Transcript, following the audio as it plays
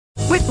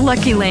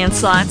Lucky Land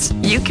Slots,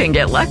 you can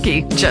get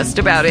lucky just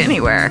about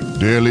anywhere.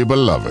 Dearly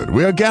beloved,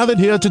 we are gathered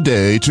here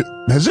today to...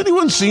 Has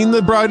anyone seen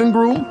the bride and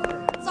groom?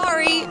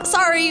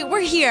 Sorry, we're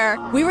here.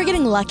 We were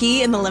getting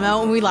lucky in the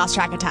limo and we lost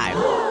track of time.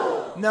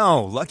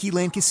 No, Lucky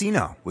Land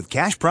Casino, with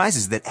cash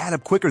prizes that add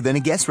up quicker than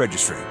a guest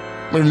registry.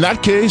 In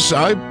that case,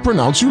 I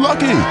pronounce you lucky.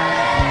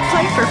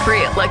 Play for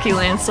free at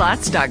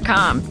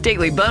LuckyLandSlots.com.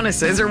 Daily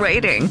bonuses are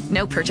waiting.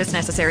 No purchase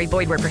necessary.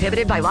 Void where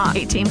prohibited by law.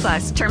 18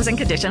 plus. Terms and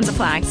conditions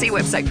apply. See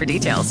website for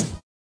details.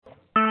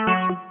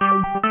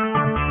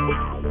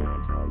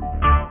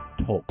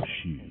 Talk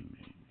shoes.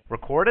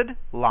 Recorded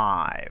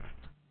live.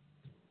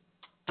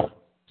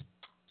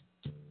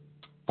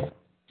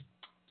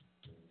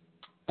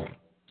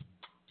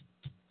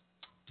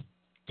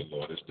 The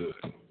Lord is good.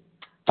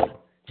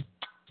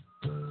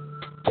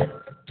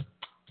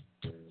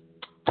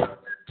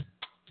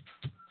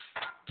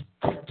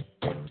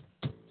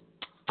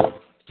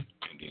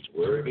 And He's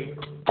worthy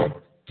of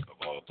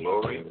all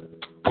glory,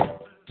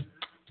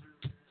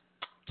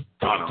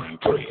 honor, and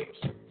praise.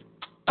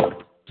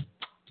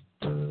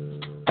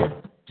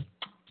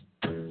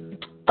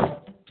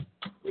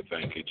 We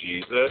thank you,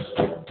 Jesus.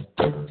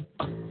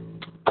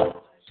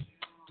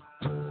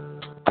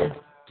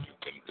 You've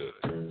been good.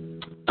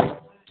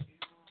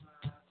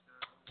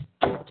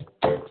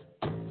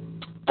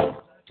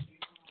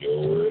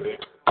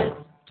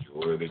 You're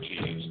worthy,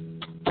 Jesus.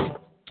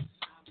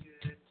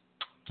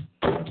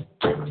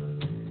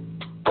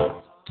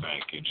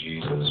 Thank you,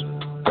 Jesus.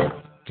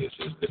 This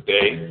is the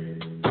day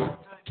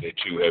that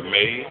you have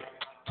made.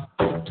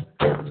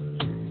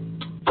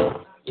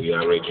 We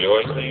are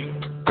rejoicing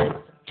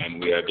and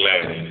we are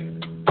glad in it.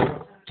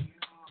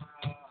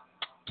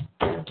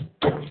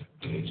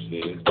 This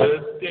is the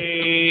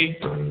day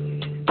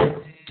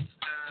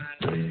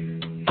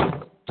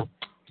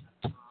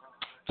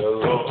the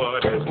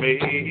Lord has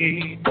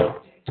made.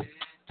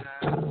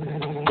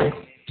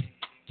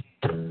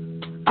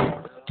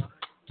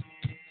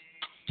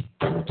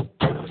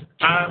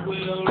 I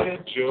will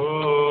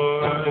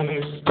rejoice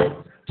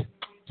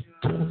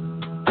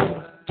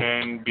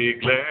and be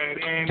glad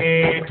in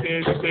it.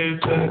 This is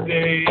the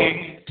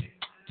day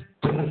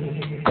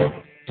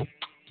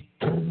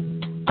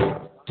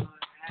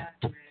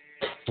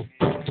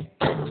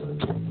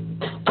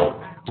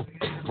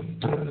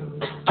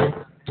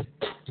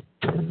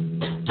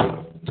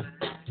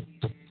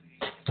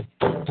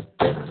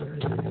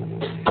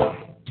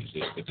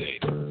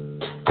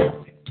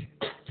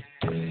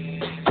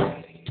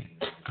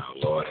our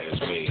Lord has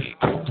made.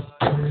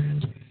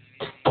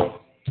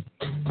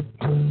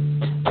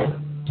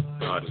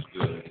 God is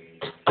good.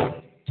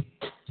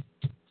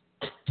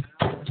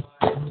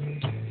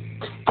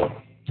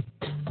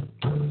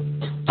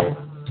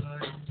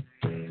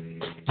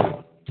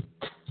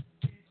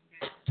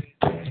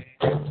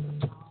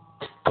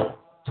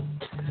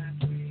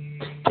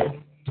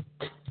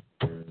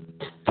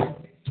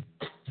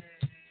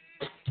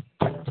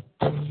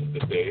 This is the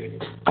day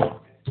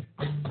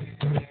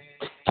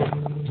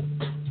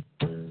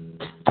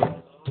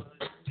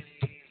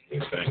we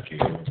thank you,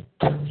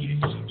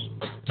 Jesus.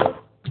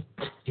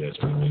 Yes,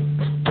 we do.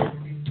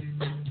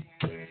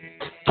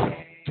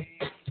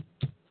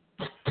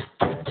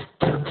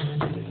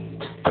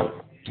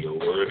 You're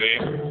worthy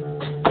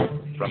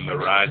from the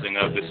rising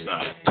of the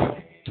sun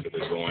to the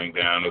going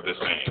down of the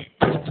same.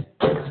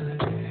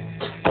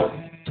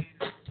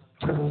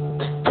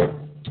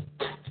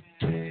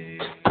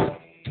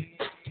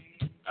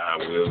 I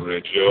will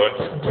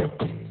rejoice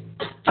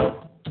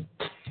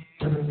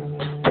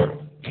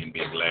and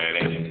be glad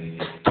in it.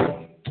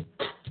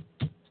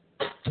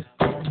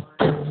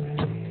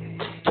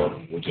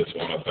 We just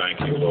want to thank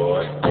you,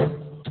 Lord,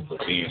 for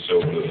being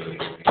so good.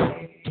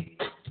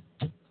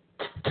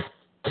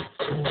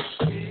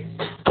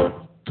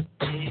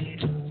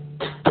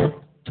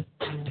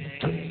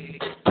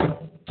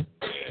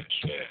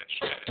 Yes.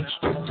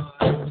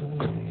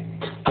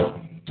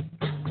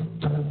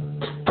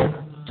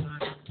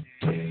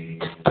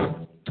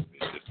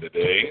 This is the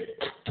day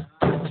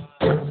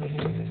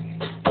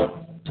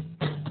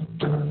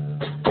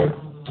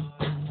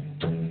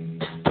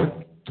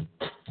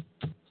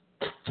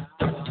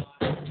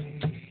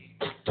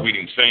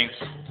greetings, saints.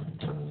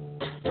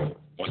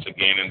 Once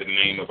again, in the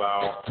name of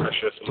our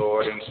precious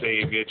Lord and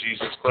Savior,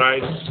 Jesus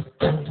Christ,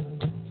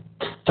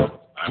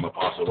 I'm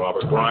Apostle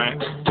Robert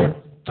Bryant,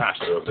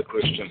 pastor of the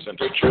Christian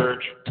Center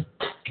Church,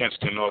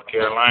 Kinston, North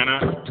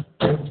Carolina,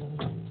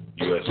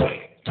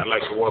 USA. I'd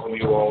like to welcome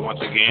you all once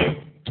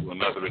again to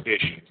another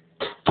edition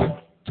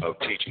of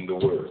Teaching the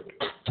Word,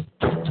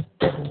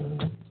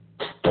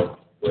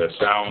 where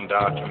sound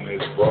doctrine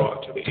is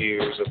brought to the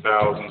ears of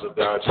thousands of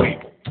God's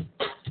people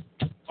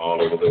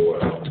all over the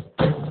world.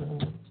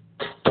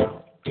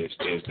 This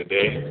is the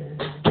day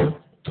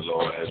the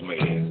Lord has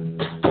made.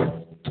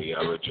 We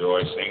are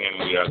rejoicing and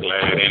we are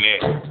glad in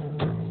it.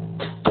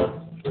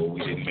 For we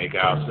didn't make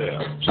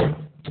ourselves,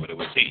 but it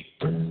was He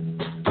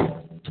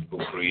who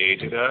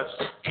created us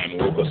and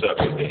woke us up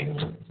today.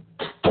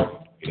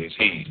 It is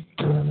He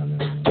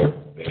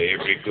that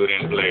every good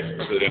and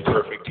blessed, good and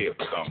perfect gift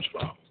comes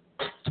from.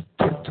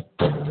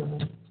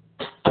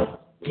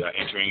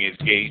 entering his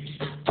gates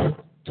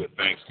with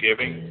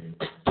thanksgiving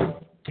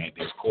and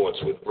his courts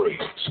with praise.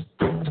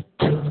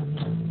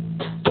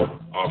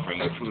 Offering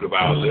the fruit of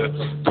our lips,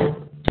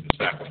 the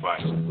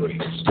sacrifice of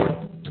praise.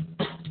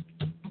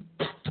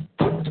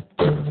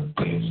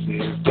 This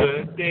is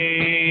the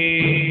day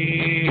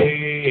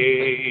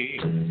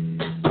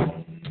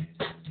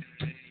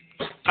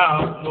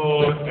our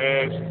Lord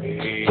has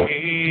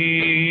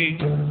made.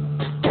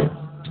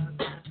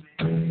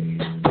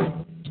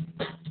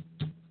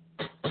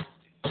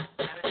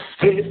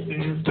 This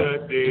is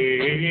the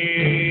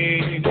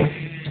day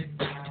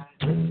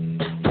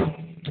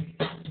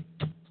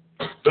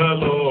the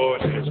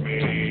Lord has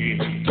made.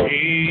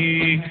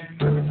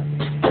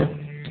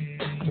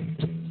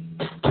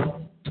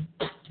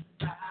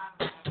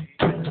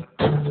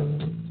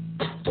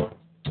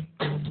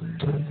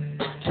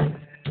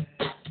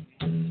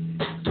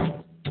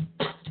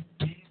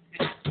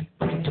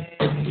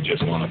 We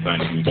just want to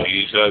thank you,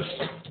 Jesus,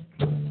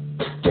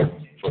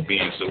 for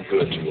being so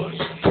good to us.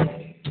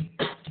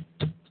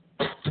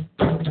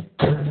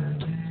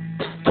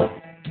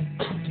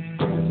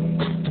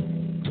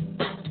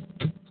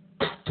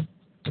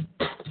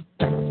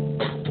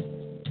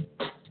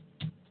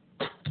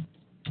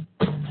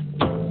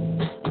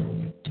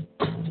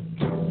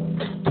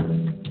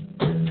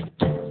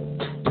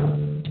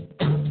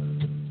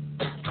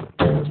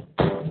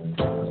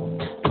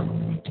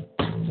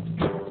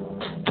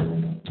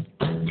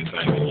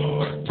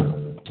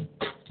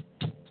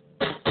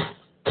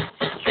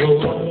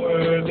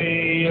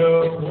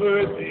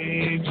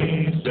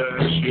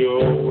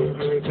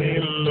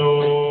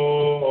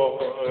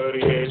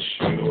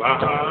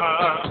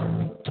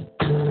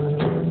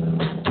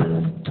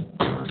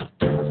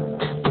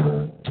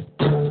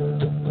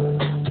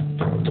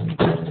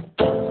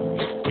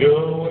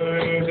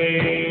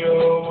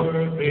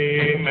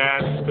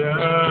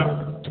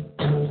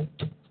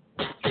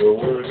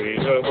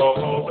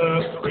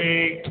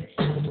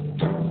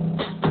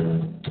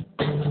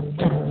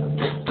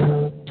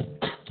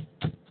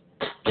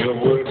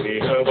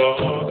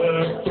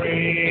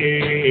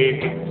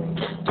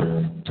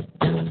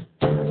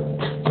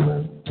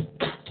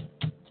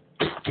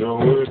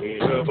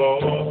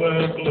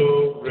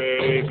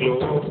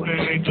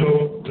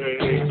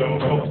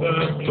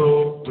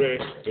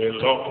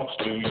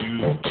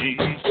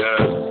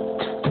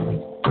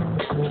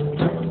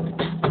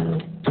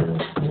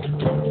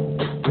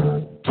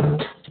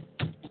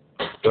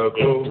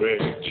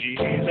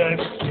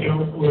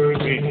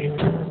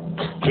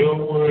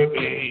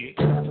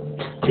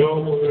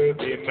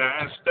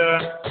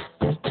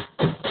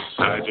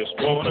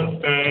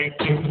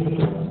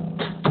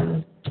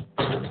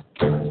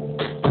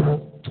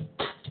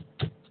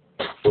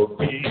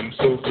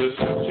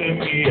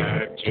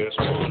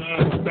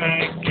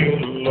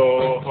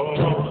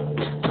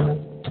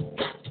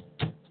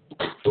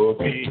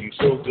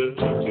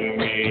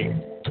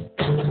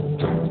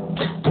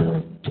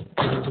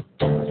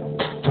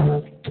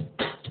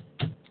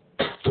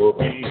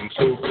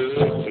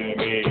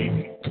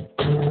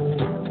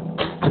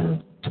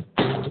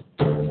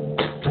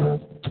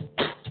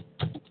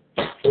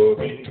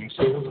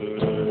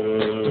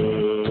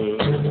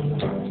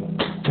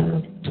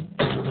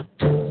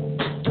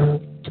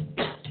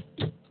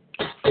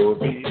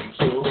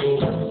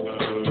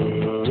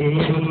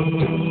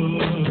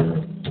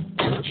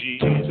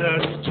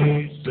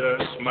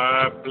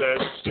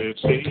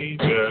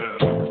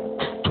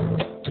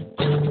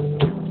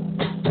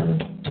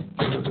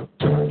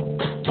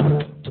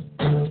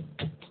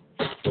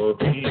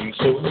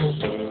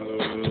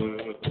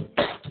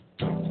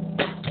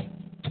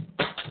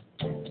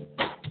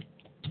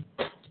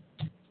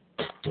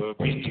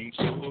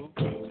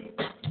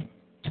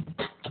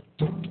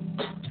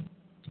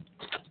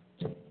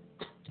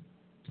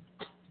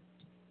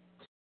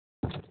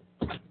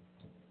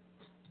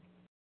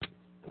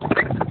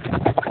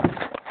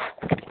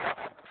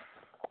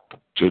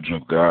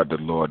 Children of God, the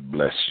Lord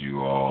bless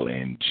you all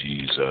in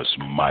Jesus'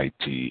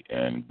 mighty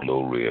and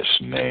glorious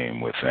name.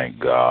 We thank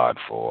God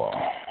for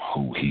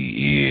who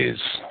He is,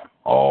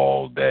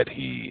 all that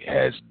He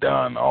has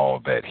done,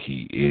 all that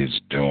He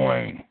is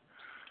doing.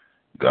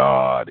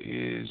 God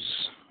is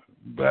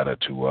better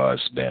to us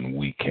than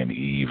we can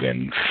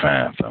even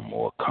fathom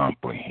or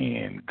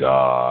comprehend.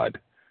 God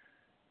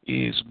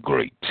is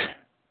great,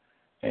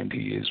 and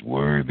He is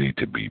worthy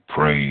to be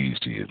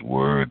praised. He is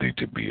worthy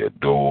to be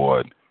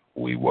adored.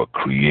 We were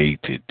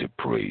created to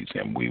praise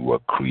Him. We were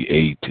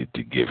created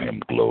to give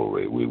Him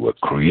glory. We were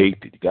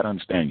created. You got to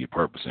understand your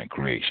purpose in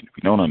creation. If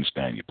you don't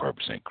understand your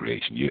purpose in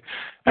creation, your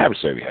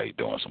adversary how you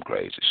doing some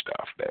crazy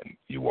stuff that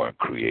you weren't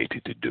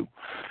created to do.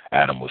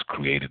 Adam was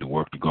created to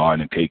work the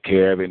garden and take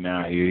care of it.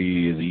 Now here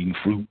he is eating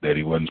fruit that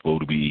he wasn't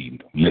supposed to be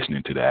eating,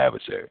 listening to the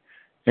adversary.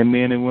 And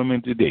men and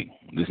women today,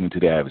 listening to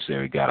the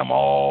adversary, got them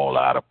all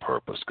out of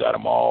purpose, got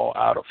them all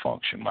out of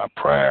function. My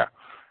prayer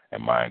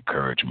and my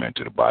encouragement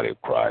to the body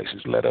of Christ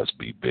is let us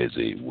be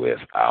busy with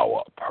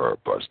our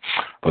purpose.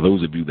 For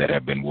those of you that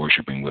have been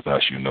worshiping with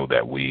us, you know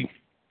that we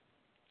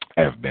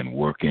have been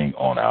working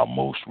on our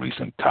most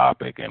recent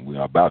topic, and we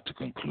are about to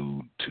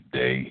conclude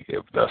today,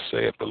 if thus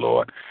saith the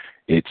Lord.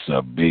 It's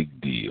a big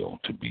deal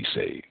to be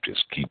saved.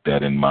 Just keep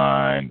that in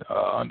mind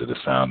under the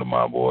sound of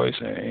my voice,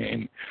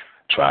 and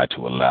try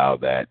to allow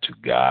that to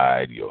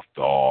guide your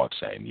thoughts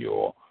and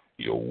your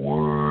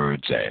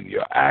words and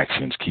your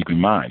actions. Keep in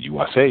mind, you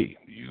are saved.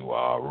 You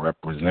are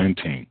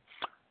representing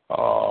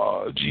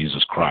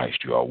Jesus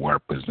Christ. You are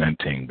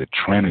representing the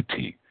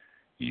Trinity.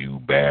 You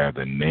bear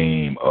the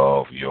name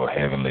of your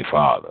Heavenly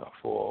Father.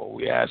 For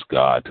we ask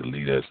God to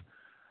lead us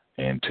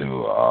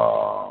into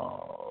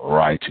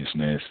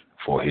righteousness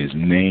for His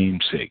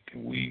name's sake.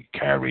 We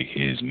carry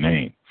His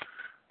name.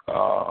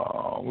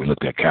 We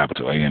looked at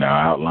capital A in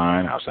our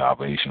outline. Our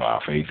salvation or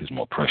our faith is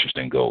more precious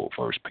than gold.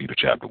 1 Peter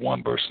chapter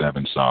 1, verse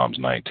 7, Psalms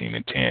 19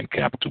 and 10.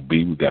 Capital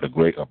B, we got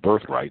a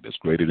birthright that's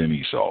greater than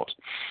Esau's.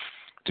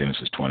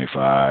 Genesis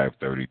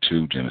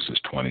 25:32, Genesis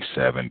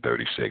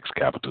 27:36.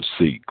 Capital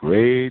C,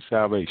 great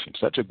salvation,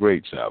 such a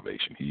great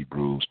salvation.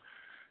 Hebrews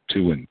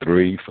 2 and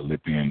 3,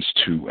 Philippians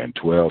 2 and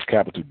 12.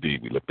 Capital D,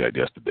 we looked at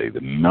yesterday,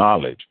 the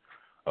knowledge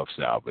of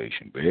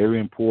salvation. Very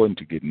important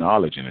to get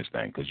knowledge in this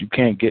thing, because you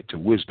can't get to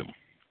wisdom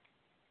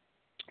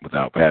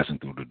without passing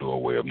through the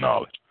doorway of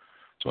knowledge.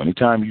 So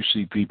anytime you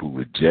see people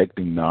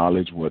rejecting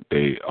knowledge, what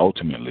they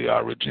ultimately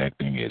are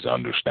rejecting is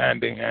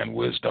understanding and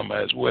wisdom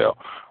as well.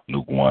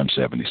 Luke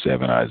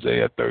 1:77,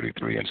 Isaiah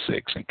 33 and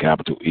 6. And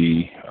capital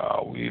E,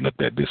 we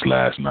looked at this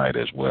last night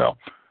as well.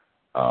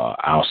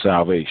 Our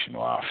salvation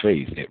or our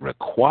faith, it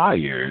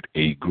required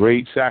a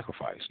great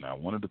sacrifice. Now,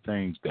 one of the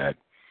things that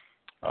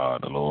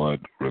the Lord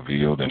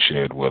revealed and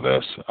shared with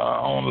us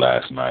on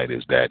last night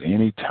is that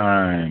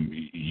anytime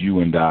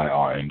you and I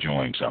are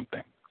enjoying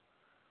something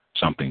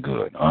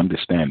good,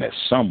 understand that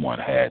someone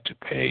had to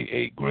pay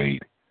a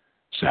great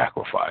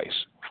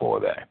sacrifice for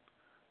that.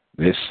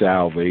 This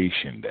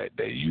salvation that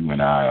you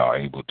and I are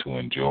able to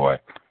enjoy,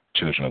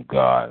 children of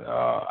God,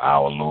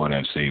 our Lord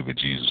and Savior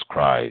Jesus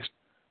Christ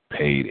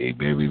paid a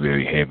very,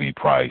 very heavy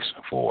price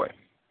for it.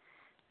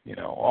 You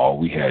know, all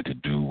we had to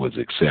do was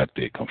accept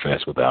it,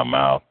 confess with our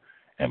mouth,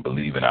 and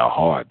believe in our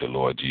heart the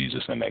Lord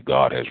Jesus and that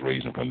God has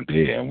raised him from the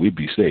dead, and we'd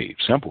be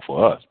saved. Simple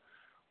for us.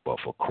 But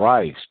for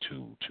Christ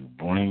to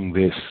bring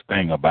this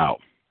thing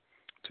about,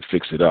 to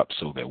fix it up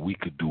so that we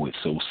could do it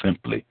so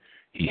simply,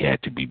 he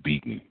had to be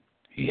beaten.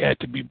 He had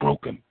to be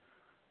broken.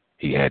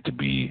 He had to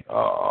be,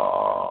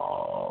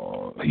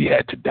 he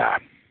had to die.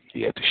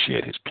 He had to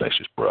shed his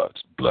precious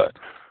blood.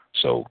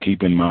 So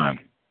keep in mind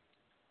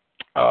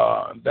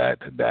that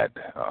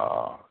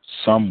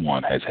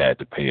someone has had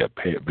to pay a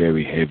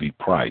very heavy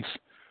price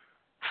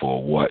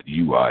for what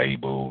you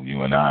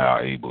and I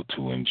are able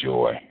to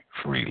enjoy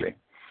freely.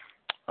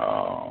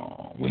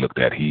 We looked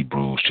at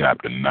Hebrews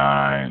chapter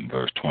 9,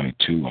 verse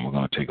 22, and we're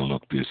going to take a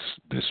look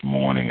this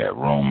morning at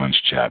Romans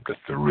chapter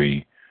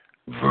 3,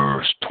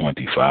 verse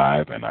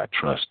 25, and I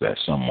trust that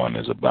someone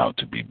is about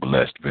to be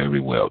blessed very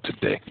well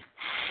today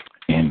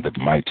in the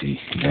mighty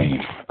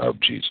name of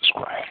Jesus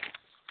Christ.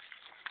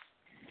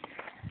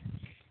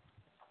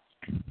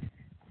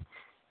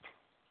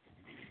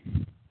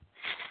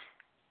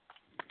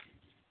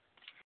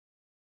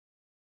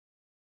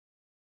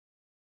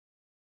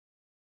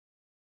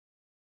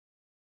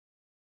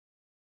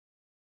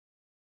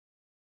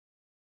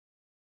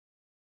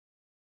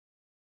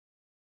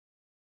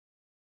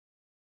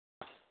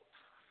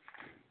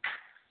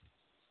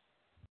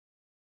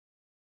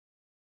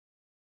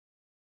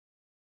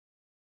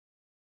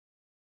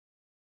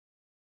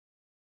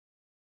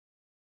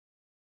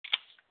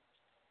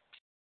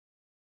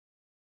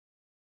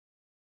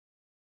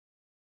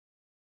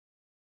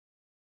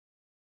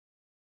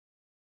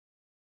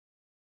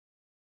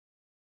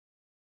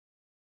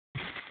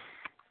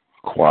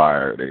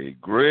 Acquired a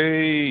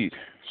great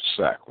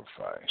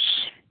sacrifice.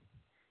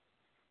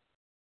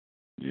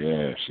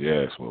 Yes,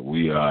 what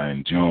we are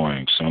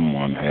enjoying,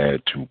 someone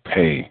had to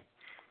pay,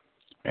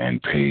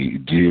 and pay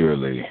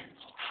dearly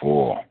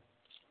for.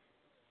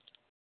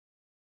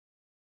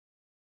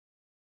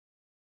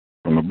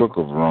 From the book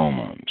of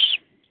Romans,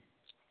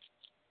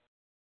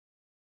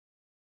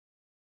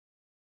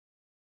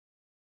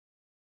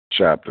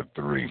 chapter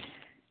 3.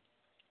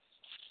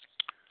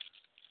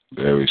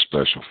 Very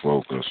special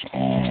focus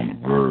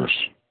on verse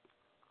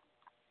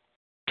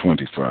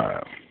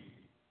 25.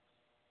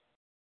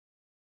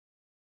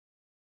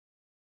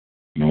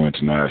 New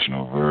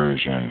International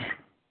Version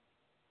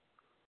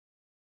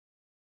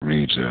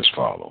reads as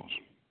follows.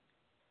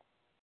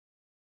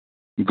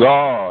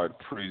 God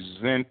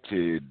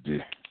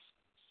presented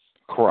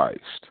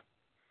Christ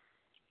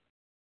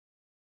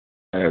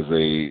as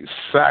a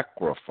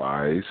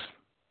sacrifice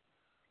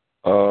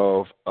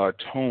of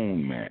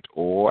atonement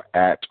or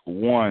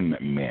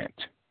at-one-ment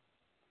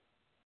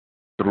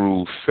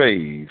through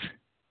faith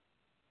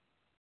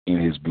in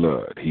his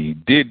blood. He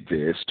did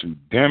this to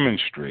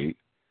demonstrate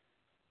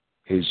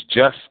his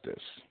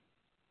justice,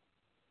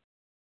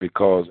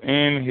 because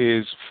in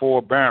his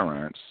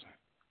forbearance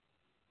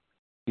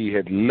he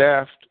had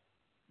left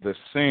the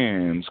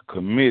sins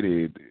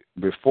committed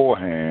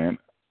beforehand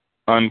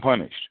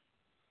unpunished.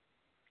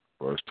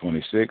 Verse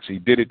 26, he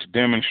did it to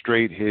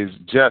demonstrate his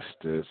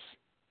justice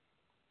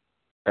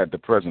at the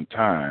present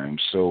time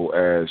so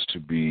as to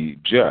be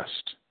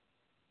just,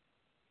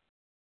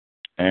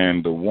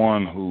 and the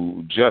one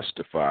who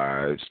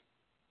justifies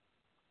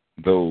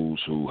those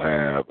who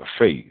have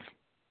faith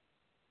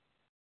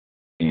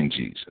in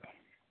Jesus.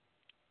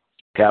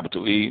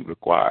 Capital E,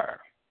 require.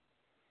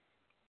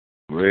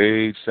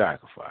 Great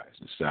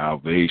sacrifices,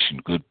 salvation,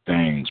 good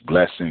things,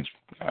 blessings.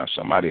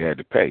 Somebody had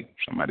to pay.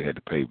 Somebody had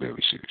to pay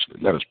very seriously.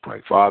 Let us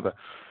pray. Father,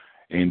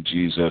 in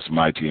Jesus'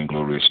 mighty and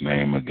glorious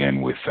name,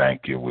 again, we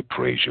thank you, we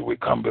praise you, we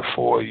come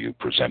before you,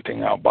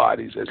 presenting our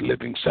bodies as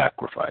living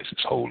sacrifices,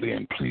 holy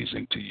and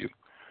pleasing to you.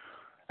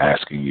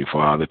 Asking you,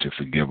 Father, to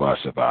forgive us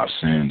of our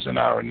sins and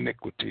our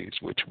iniquities,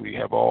 which we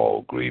have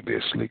all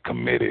grievously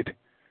committed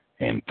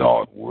in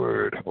thought,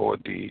 word, or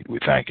deed. We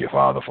thank you,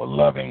 Father, for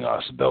loving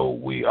us, though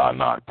we are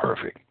not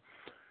perfect.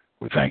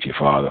 We thank you,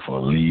 Father, for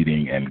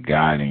leading and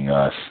guiding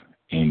us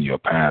in your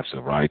paths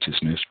of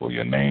righteousness for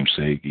your name's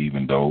sake,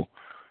 even though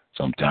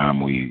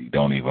sometimes we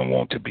don't even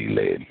want to be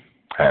led.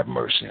 Have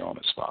mercy on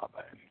us,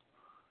 Father,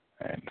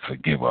 and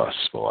forgive us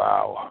for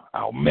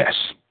our mess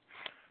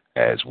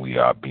as we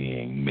are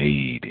being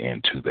made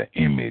into the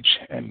image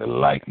and the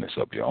likeness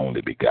of your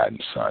only begotten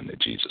Son,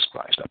 Jesus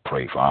Christ. I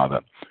pray, Father,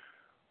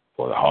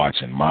 for the hearts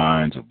and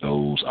minds of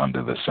those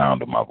under the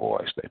sound of my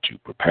voice, that you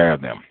prepare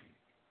them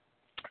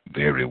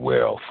very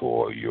well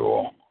for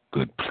your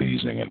good,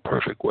 pleasing, and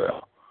perfect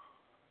will,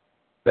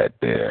 that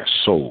their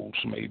souls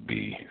may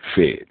be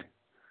fed,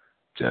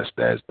 just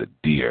as the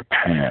deer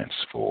pants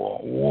for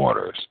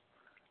waters,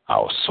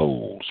 our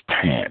souls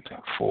pant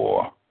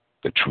for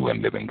the true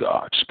and living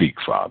God. Speak,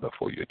 Father,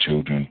 for your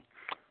children,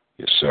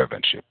 your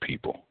servants, your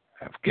people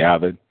have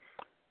gathered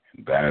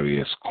in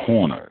various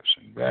corners,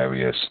 in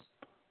various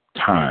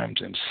times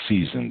and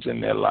seasons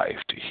in their life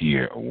to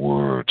hear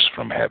words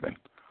from heaven.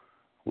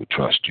 We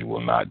trust you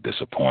will not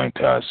disappoint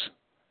us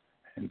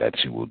and that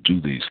you will do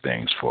these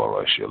things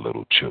for us, your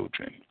little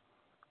children.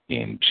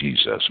 In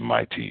Jesus'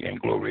 mighty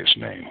and glorious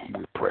name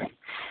we pray.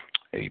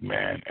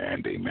 Amen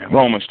and amen.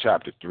 Romans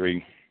chapter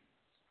 3,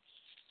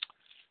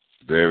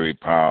 very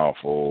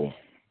powerful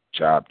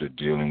chapter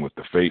dealing with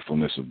the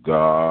faithfulness of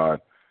God,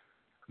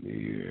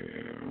 the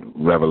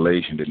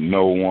revelation that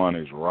no one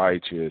is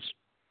righteous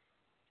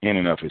in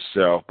and of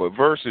itself. But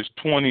verses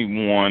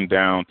 21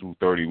 down through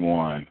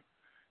 31,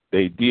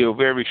 they deal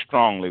very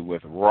strongly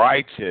with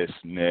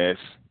righteousness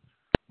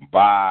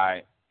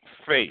by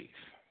faith.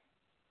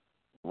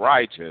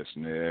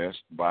 Righteousness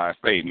by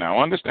faith.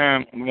 Now,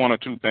 understand one or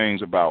two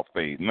things about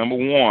faith. Number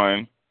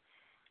one,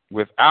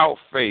 without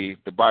faith,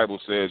 the Bible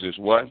says is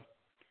what?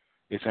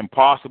 It's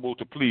impossible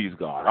to please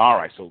God. All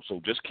right, so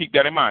just keep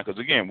that in mind, because,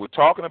 again, we're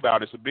talking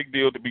about it's a big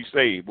deal to be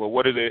saved. Well,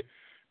 what is it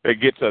that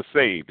gets us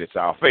saved? It's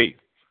our faith.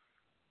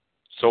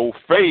 So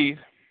faith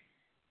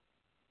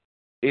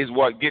is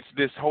what gets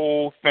this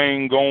whole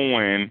thing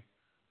going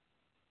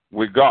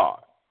with God.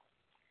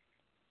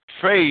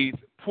 Faith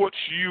puts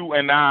you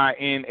and I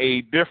in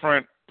a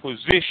different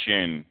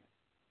position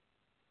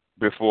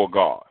before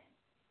God.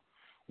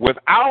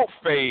 Without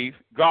faith,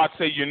 God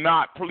said, you're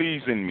not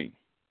pleasing me.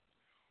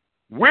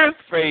 With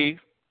faith,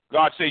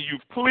 God said,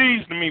 you've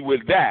pleased me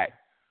with that,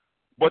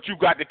 but you've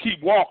got to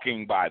keep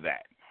walking by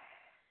that.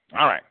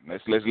 All right,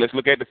 let's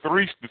look at the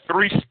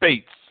three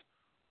states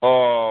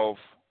of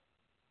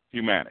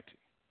humanity.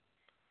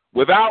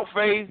 Without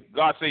faith,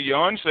 God said,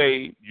 you're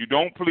unsaved, you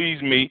don't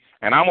please me,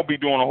 and I'm going to be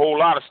doing a whole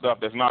lot of stuff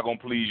that's not going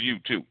to please you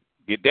too.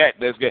 Get that?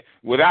 Let's get.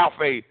 Without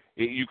faith,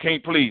 you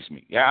can't please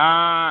me.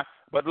 Yeah,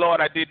 but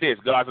Lord, I did this.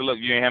 God said, look,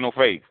 you ain't have no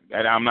faith.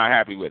 I'm not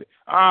happy with it.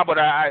 But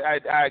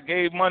I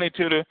gave money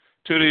to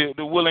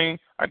the willing.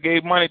 I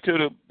gave money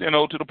to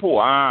the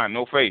poor.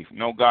 No faith.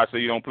 No, God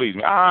said you don't please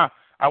me. I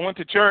went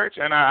to church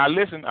and I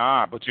listened.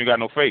 But you got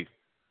no faith.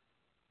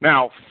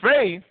 Now,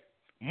 faith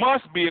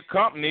must be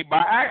accompanied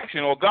by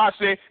action, or God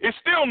said it's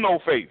still no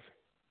faith,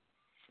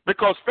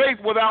 because faith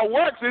without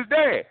works is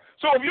dead.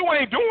 So if you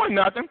ain't doing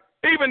nothing,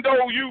 even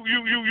though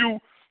you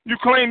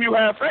claim you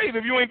have faith,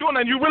 if you ain't doing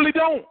nothing, you really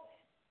don't.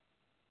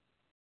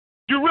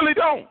 You really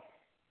don't.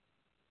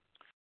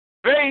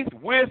 Faith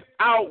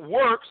without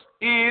works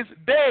is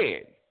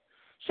dead.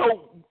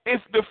 So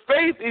if the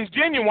faith is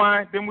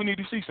genuine, then we need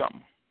to see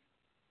something.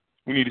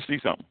 We need to see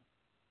something.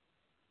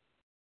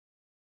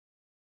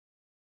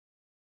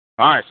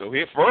 All right, so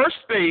here, first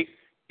state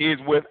is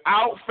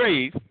without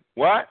faith,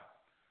 what?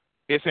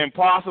 It's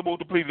impossible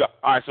to please God.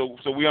 All right,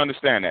 so we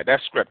understand that.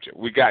 That's scripture.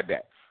 We got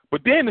that.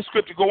 But then the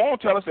scripture go on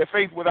to tell us that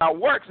faith without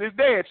works is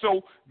dead.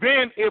 So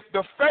then if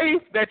the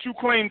faith that you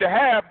claim to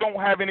have don't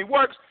have any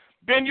works,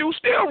 then you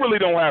still really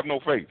don't have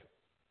no faith.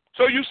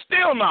 So you're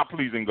still not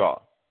pleasing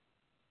God.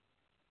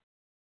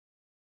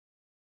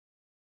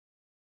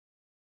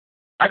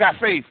 I got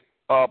faith,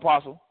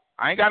 Apostle.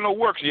 I ain't got no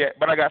works yet,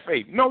 but I got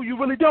faith. No, you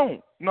really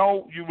don't.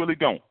 No, you really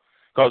don't.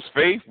 Because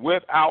faith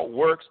without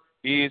works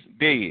is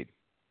dead.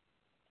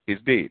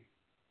 It's dead.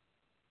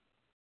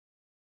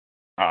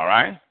 All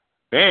right?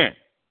 Then,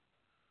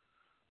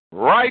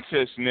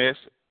 righteousness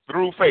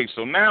through faith.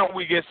 So now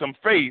we get some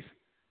faith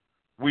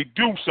We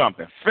do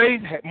something.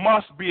 Faith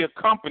must be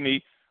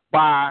accompanied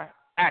by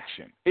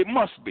action. It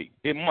must be.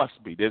 It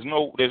must be. There's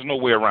no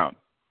way around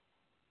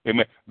it.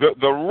 Amen.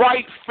 The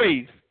right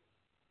faith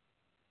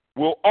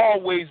will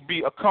always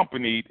be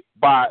accompanied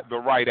by the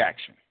right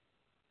action.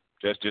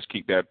 Just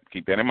keep that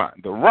in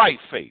mind. The right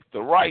faith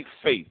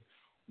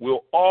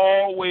will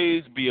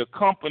always be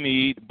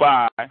accompanied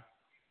by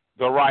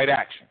the right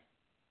action.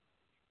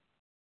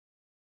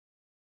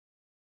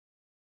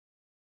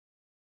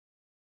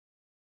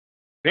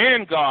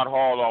 Then God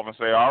hauled off and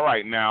say, all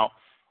right, now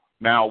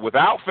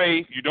without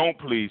faith, you don't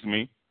please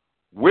me.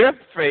 With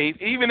faith,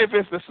 even if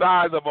it's the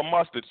size of a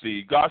mustard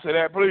seed, God said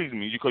that pleases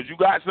me because you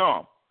got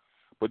some.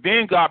 But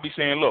then God be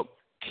saying, look,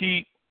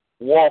 keep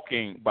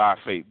walking by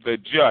faith. The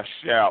just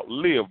shall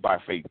live by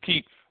faith.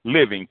 Keep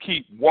living,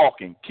 keep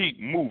walking, keep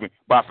moving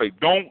by faith.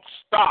 Don't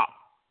stop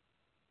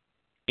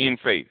in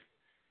faith.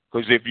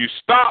 Because if you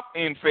stop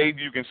in faith,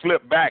 you can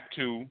slip back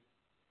to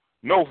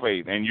no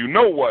faith. And you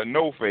know what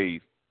no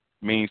faith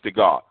means to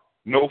God.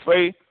 No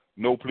faith,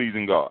 no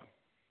pleasing God.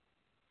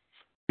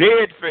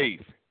 Dead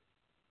faith,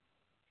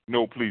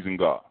 no pleasing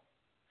God.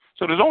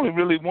 So there's only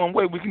really one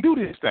way we can do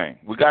this thing.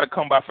 We got to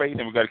come by faith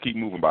and we got to keep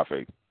moving by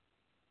faith.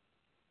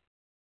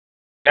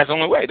 That's the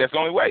only way. That's the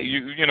only way.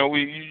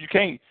 You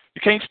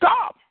can't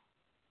stop.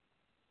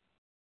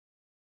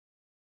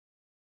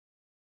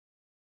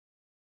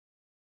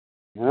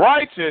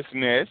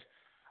 Righteousness,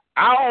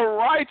 our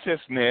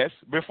righteousness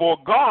before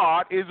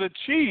God is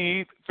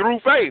achieved through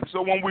faith.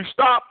 So when we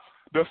stop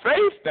the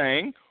faith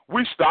thing,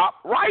 we stop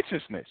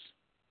righteousness.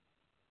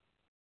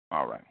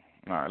 All right.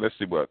 Let's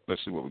see what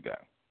we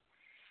got.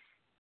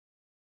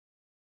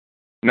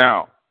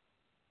 Now,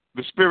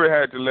 the Spirit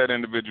had to let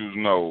individuals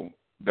know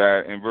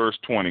that in verse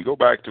 20, go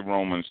back to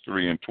Romans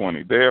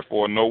 3:20.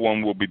 Therefore, no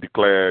one will be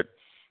declared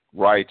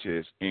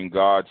righteous in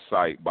God's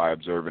sight by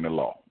observing the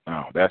law.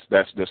 Now, that's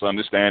just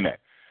understand that.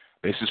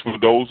 This is for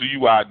those of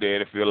you out there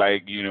that feel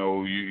like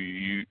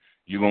you're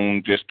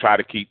gonna just try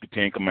to keep the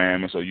 10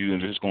 Commandments, or you're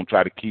just gonna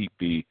try to keep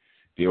the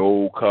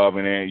old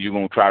covenant. You're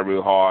gonna try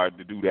real hard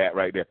to do that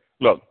right there.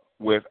 Look,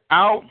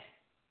 without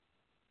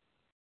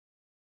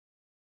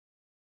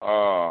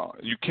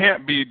you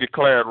can't be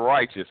declared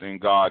righteous in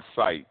God's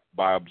sight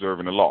by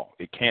observing the law.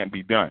 It can't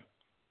be done.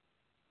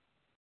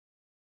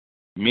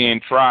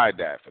 Men tried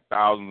that for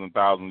thousands and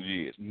thousands of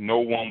years. No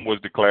one was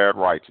declared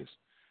righteous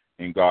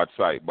in God's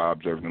sight by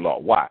observing the law.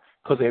 Why?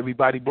 Because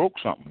everybody broke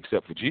something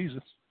except for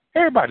Jesus.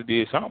 Everybody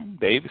did something.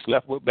 David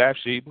slept with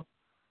Bathsheba.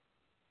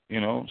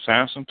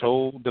 Samson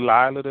told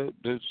Delilah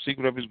the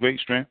secret of his great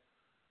strength.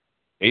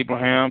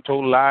 Abraham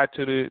told a lie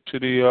to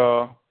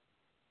the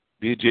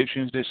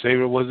Egyptians that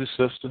Sarah was his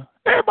sister.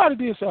 Everybody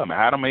did something.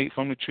 Adam ate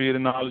from the tree of the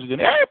knowledge of good.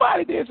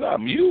 Everybody did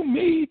something. You,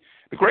 me,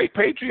 the great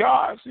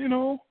patriarchs,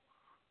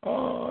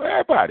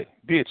 everybody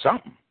did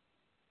something.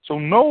 So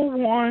no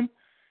one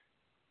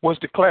was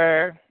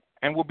declared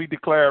and will be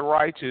declared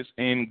righteous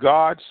in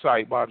God's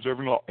sight by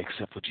observing the law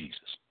except for Jesus.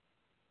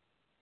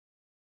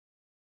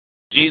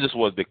 Jesus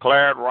was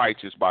declared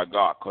righteous by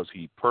God because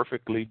he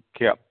perfectly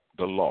kept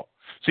the law.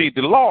 See,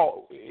 the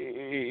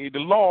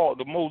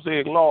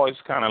Mosaic law is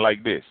kind of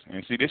like this.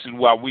 And see, this is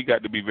why we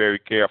got to be very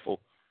careful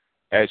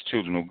as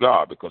children of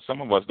God, because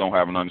some of us don't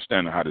have an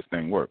understanding of how this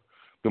thing works.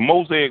 The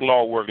Mosaic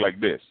law worked like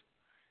this.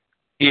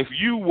 If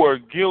you were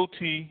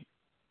guilty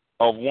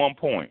of 1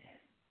 point,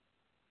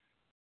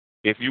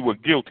 if you were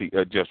guilty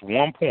at just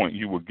 1 point,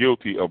 you were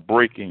guilty of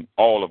breaking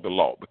all of the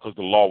law, because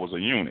the law was a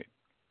unit.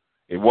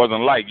 It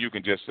wasn't like you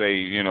can just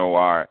say, all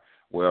right,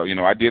 well,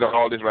 I did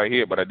all this right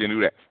here, but I didn't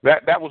do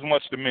that. That was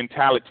much the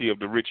mentality of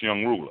the rich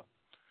young ruler.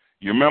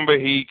 You remember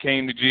he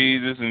came to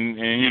Jesus and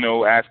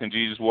asking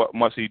Jesus what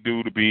must he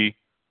do to be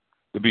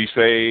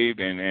saved,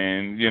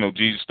 and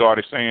Jesus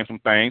started saying some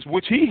things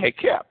which he had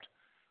kept.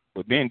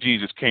 But then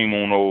Jesus came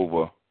on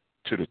over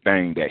to the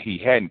thing that he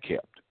hadn't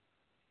kept,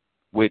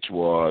 which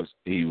was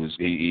he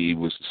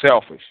was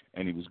selfish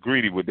and he was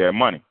greedy with their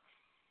money.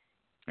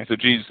 And so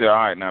Jesus said, all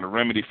right, now the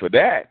remedy for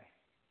that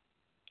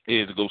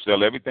is to go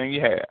sell everything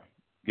you have,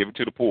 give it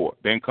to the poor,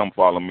 then come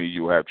follow me,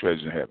 you will have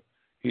treasure in heaven.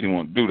 He didn't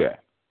want to do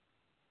that.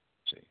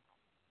 See?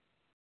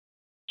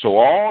 So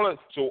all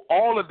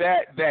of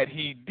that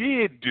he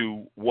did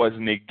do was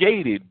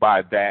negated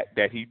by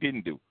that he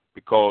didn't do,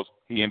 because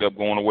he ended up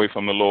going away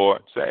from the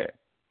Lord sad.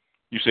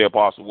 You say,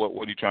 Apostle,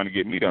 what are you trying to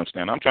get me to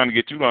understand? I'm trying to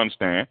get you to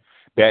understand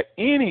that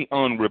any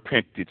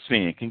unrepented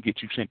sin can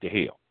get you sent to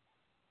hell.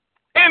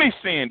 Any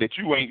sin that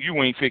you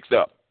ain't fixed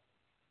up,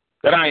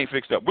 that I ain't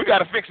fixed up. We got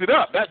to fix it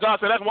up. That God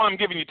said, that's why I'm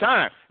giving you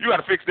time. You got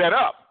to fix that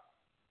up.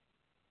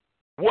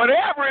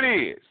 Whatever it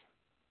is.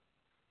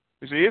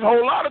 You see, there's a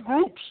whole lot of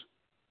groups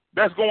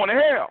that's going to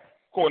hell,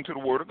 according to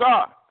the Word of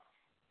God.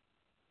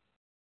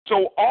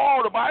 So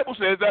all the Bible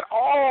says that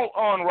all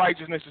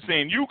unrighteousness is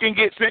sin. You can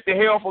get sent to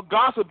hell for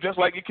gossip just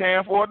like you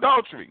can for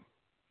adultery.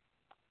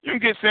 You can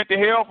get sent to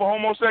hell for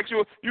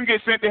homosexual. You can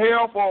get sent to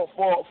hell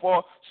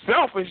for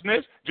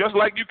selfishness just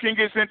like you can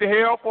get sent to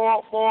hell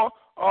for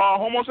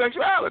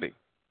homosexuality.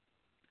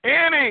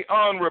 Any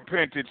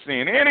unrepented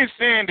sin, any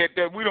sin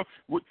that we don't,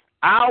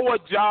 Our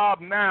job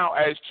now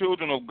as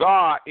children of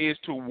God is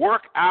to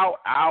work out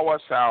our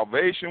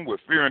salvation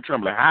with fear and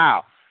trembling.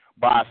 How?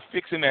 By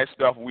fixing that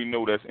stuff we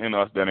know that's in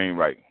us that ain't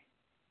right.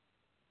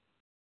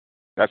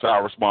 That's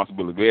our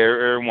responsibility.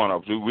 Every one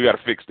of us, we got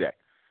to fix that.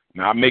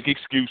 Not make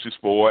excuses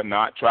for it,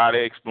 not try to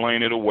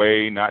explain it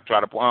away, not try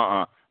to,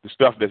 the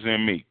stuff that's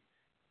in me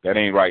that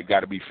ain't right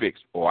got to be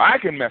fixed. Or I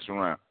can mess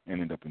around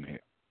and end up in the hell.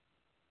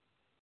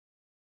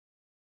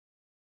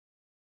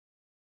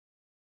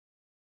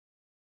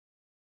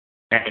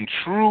 And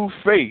true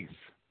faith,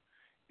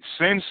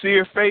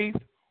 sincere faith,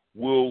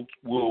 will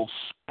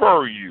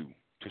spur you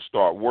to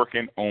start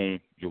working on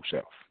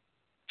yourself.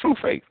 True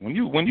faith. When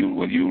you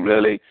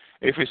really,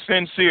 if it's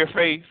sincere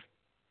faith,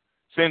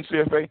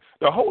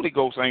 the Holy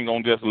Ghost ain't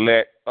gonna just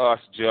let us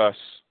just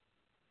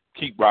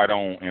keep right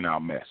on in our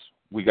mess.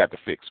 We got to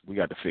fix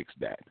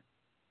that.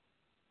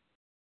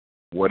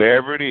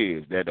 Whatever it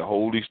is that the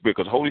Holy Spirit,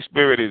 because Holy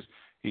Spirit is,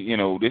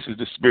 this is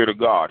the Spirit of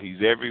God. He's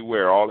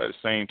everywhere, all at the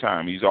same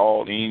time. He's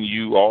all in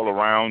you, all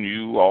around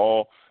you,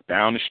 all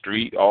down the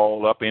street,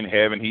 all up in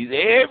heaven. He's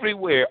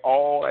everywhere,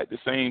 all at the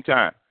same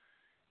time.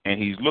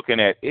 And he's looking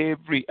at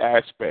every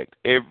aspect,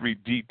 every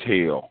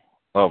detail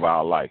of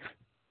our life.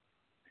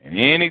 And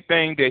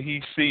anything that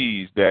he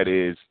sees that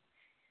is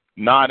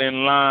not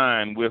in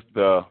line with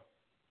the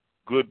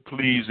good,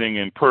 pleasing,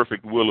 and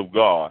perfect will of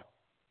God,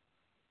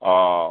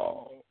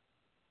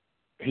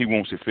 he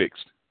wants it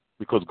fixed.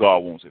 Because God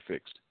wants it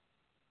fixed.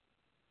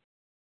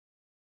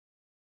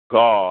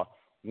 God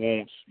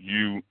wants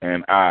you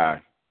and I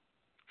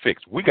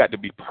fixed. We got to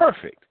be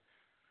perfect.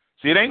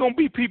 See, it ain't gonna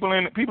be people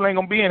ain't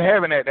gonna be in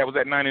heaven that was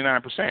at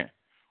 99%.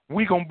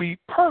 We gonna be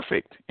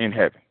perfect in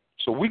heaven.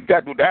 So we got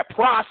to do that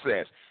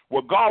process.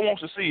 What God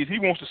wants to see is He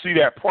wants to see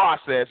that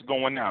process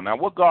going down. Now,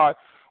 what God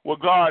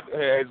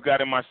has got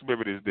in my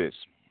spirit is this.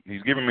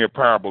 He's giving me a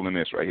parable in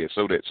this right here,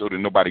 so that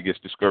nobody gets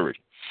discouraged.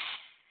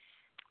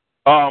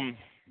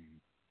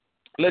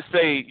 Let's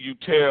say you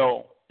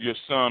tell your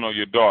son or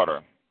your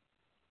daughter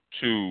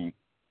you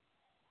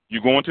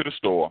go into the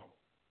store,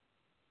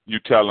 you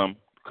tell them,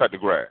 cut the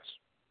grass.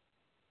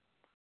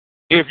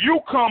 If you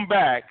come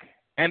back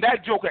and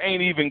that joker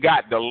ain't even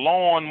got the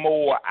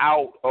lawnmower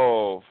out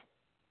of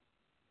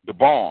the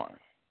barn,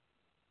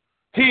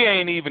 he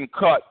ain't even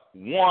cut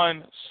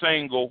one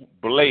single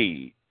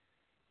blade,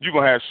 you're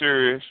going to have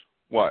serious,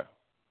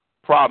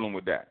 problem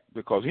with that.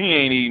 Because he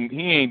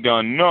ain't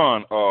done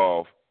none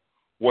of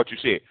what you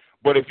said.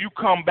 But if you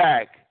come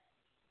back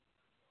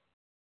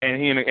and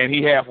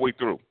he halfway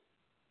through,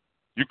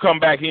 you come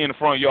back, he in the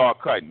front yard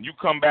cutting. You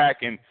come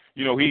back and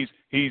he's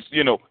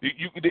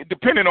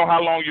depending on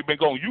how long you've been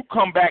going, you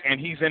come back and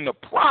he's in the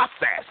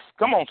process.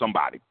 Come on,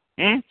 somebody,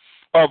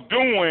 of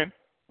doing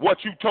what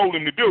you told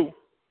him to do.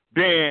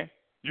 Then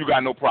you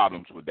got no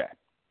problems with that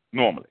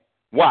normally.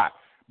 Why?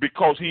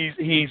 Because he's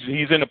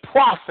in the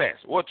process.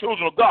 Well,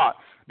 children of God,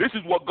 this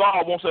is what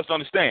God wants us to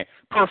understand.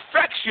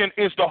 Perfection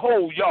is the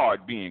whole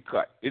yard being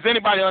cut. Is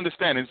anybody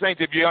understanding? Saints,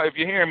 if you're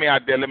hearing me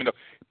out there, let me know.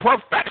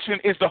 Perfection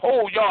is the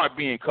whole yard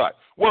being cut.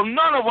 Well,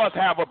 none of us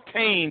have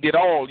obtained it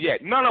all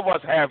yet. None of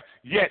us have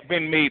yet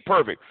been made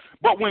perfect.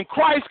 But when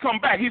Christ come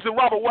back, he said,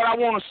 Robert, what I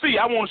want to see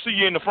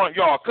you in the front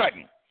yard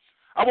cutting.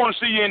 I want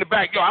to see you in the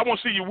backyard. I want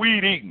to see you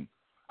weed eating.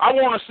 I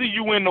want to see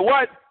you in the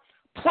what?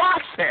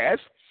 Process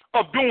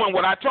of doing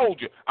what I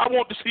told you. I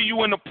want to see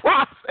you in the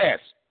process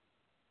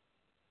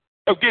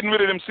of getting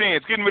rid of them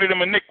sins, getting rid of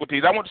them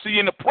iniquities. I want to see you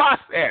in the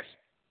process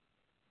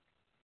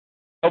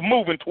of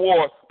moving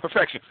toward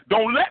perfection.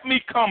 Don't let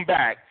me come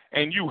back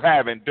and you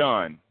haven't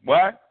done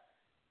what?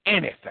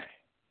 Anything.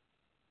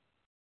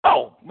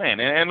 Oh,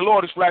 man, and the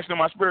Lord is flashing in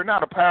my spirit now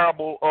the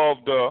parable of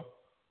the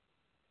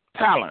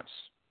talents.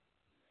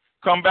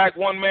 Come back,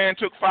 one man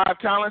took 5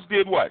 talents,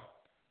 did what?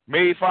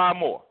 Made 5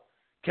 more.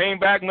 Came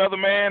back, another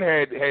man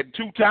had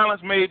 2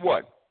 talents, made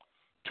what?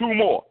 2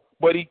 more.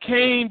 But he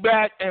came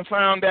back and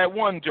found that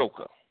one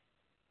joker.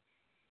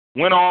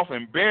 Went off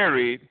and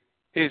buried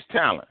his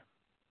talent.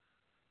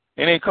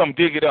 And then come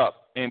dig it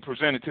up and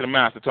present it to the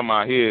master, talking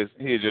about, here's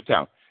your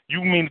talent.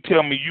 You mean to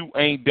tell me you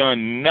ain't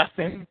done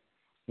nothing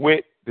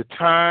with the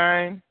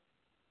time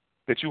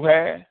that you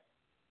had?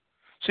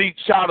 See,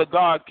 child of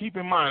God, keep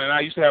in mind, and I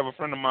used to have a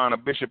friend of mine, a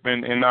bishop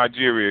in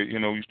Nigeria,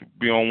 used to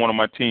be on one of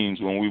my teams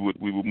when we would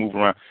move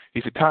around.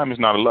 He said, time is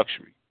not a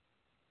luxury.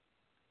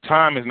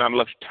 Time is not a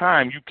luxury.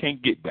 Time you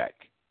can't get back.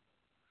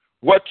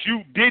 What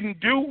you didn't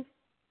do,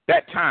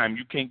 that time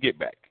you can't get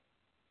back.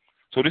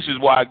 So this is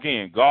why,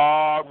 again,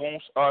 God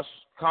wants us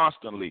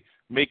constantly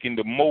making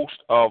the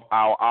most of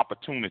our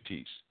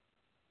opportunities.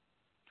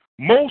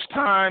 Most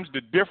times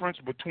the difference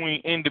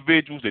between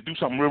individuals that do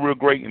something real, real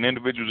great and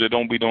individuals that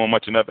don't be doing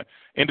much of nothing,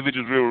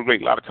 individuals real, real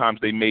great, a lot of times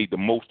they made the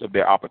most of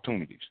their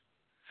opportunities.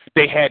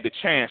 They had the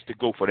chance to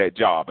go for that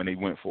job and they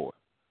went for it.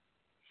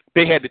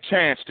 They had the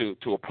chance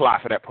to apply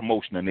for that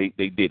promotion and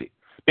they did it.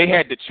 They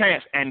had the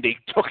chance and they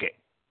took it.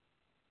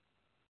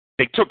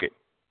 They took it.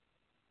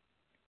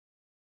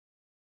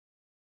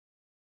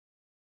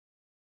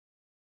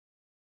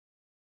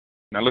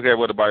 Now look at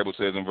what the Bible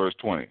says in verse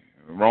 20.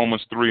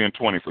 Romans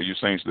 3:20 for you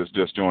saints that's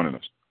just joining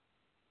us.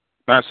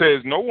 Now it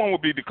says, no one will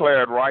be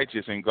declared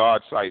righteous in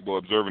God's sight by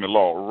observing the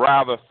law.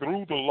 Rather,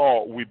 through the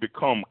law, we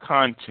become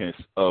conscious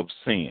of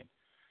sin.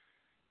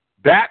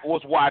 That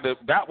was why the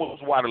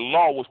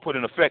law was put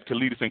in effect to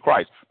lead us in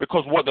Christ.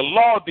 Because what the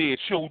law did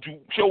showed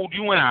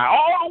you and I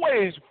all the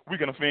ways we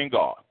can offend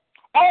God.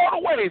 All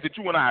the ways that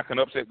you and I can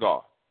upset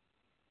God.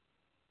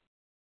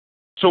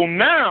 So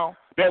now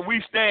that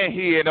we stand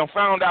here and done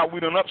found out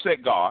we done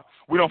upset God,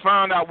 we done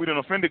found out we done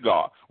offended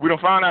God, we done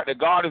found out that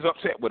God is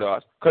upset with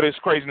us because it's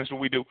craziness that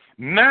we do.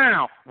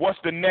 Now, what's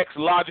the next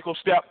logical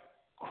step?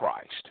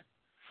 Christ.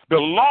 The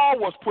law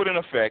was put in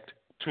effect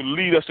to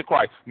lead us to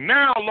Christ.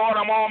 Now, Lord,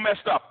 I'm all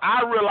messed up.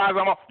 I realize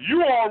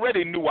you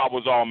already knew I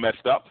was all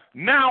messed up.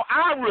 Now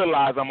I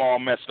realize I'm all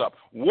messed up.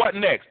 What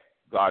next?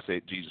 God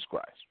said, Jesus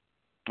Christ.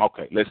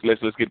 Okay, let's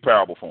get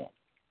parable form.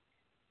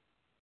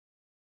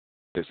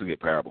 Let's get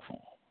parable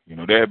form. You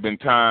know, there have been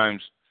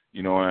times,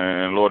 you know,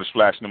 and the Lord is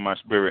flashing in my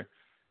spirit,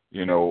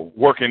 you know,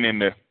 working in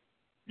the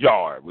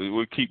yard.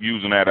 We keep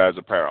using that as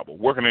a parable.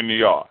 Working in the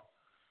yard.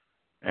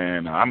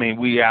 And, I mean,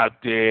 we out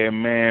there,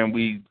 man,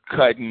 we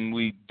cutting,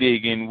 we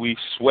digging, we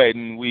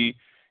sweating, we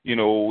doing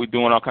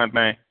all kinds of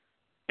things.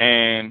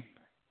 And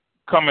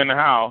come in the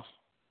house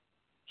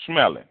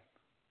smelling.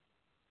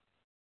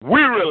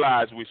 We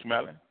realize we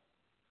smelling.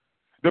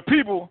 The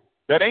people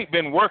that ain't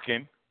been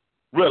working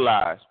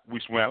realize we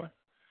smelling.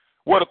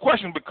 Well, the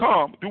question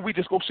becomes, do we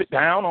just go sit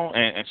down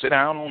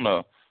on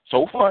the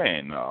sofa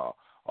and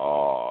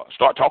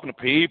start talking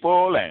to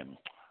people and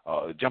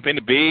jump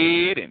into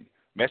bed and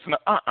messing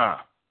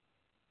up?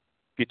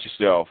 Get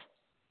yourself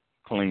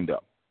cleaned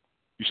up.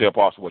 You say,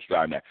 Apostle, what's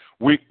driving that?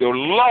 The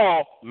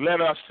law led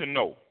us to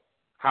know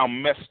how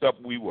messed up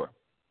we were.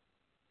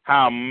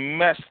 How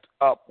messed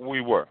up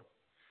we were.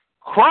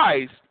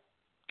 Christ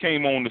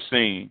came on the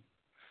scene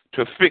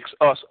to fix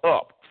us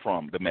up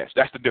from the mess.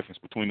 That's the difference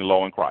between the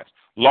law and Christ.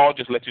 Law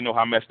just lets you know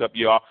how messed up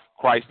you are.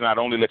 Christ not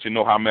only lets you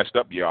know how messed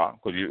up you are,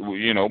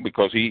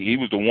 because he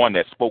was the one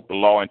that spoke the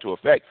law into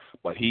effect,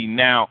 but he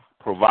now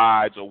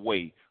provides a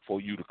way for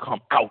you to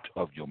come out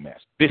of your mess.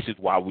 This is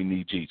why we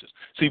need Jesus.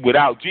 See,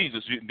 without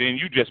Jesus, then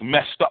you just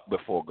messed up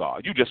before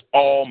God. You just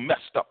all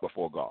messed up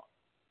before God.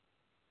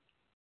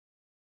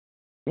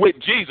 With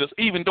Jesus,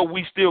 even though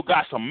we still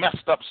got some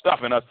messed up stuff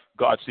in us,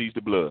 God sees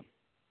the blood.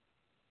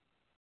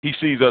 He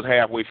sees us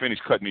halfway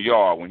finished cutting the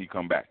yard when he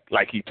come back,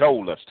 like he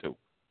told us to.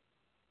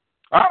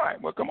 All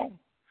right, well, come on.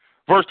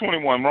 Verse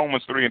 21,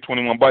 Romans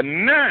 3:21. But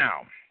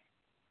now,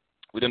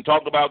 we done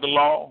talked about the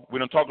law. We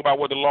done talked about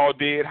what the law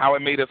did, how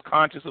it made us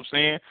conscious of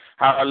sin,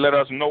 how it let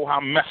us know how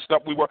messed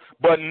up we were.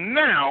 But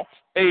now,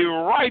 a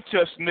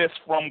righteousness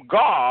from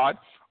God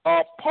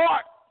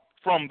apart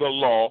from the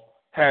law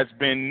has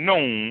been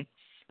known,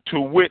 to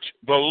which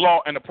the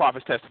law and the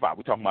prophets testify.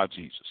 We're talking about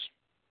Jesus.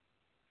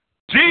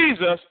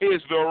 Jesus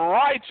is the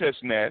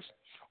righteousness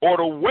or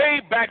the way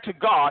back to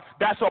God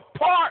that's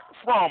apart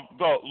from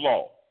the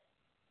law.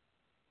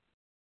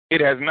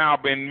 It has now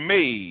been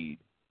made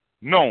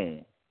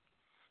known,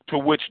 to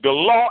which the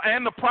law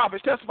and the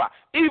prophets testify.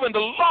 Even the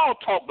law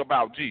talked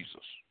about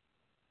Jesus.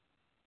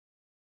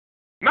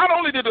 Not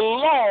only did the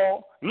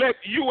law let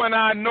you and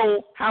I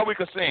know how we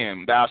could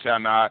sin, thou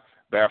shalt not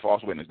bear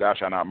false witness, thou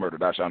shalt not murder,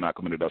 thou shalt not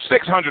commit adultery.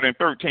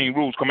 613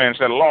 rules, commandments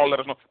that the law let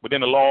us know, but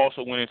then the law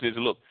also went and says,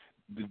 look,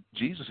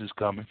 Jesus is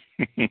coming.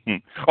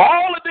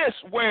 All of this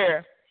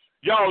where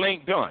y'all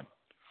ain't done.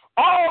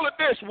 All of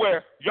this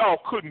where y'all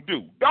couldn't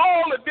do.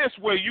 All of this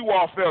where you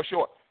all fell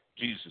short.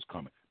 Jesus is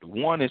coming. The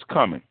one is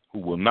coming who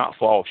will not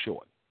fall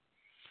short.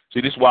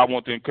 See, this is why I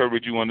want to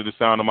encourage you under the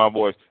sound of my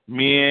voice.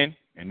 Men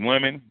and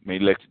women may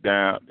let you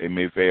down. They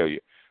may fail you.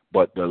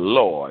 But the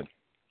Lord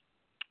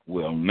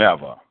will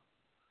never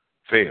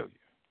fail you.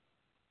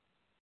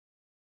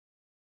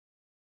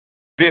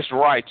 This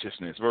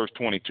righteousness, verse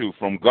 22,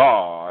 from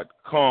God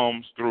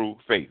comes through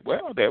faith.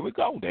 Well, there we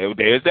go.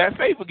 There's that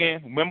faith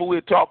again. Remember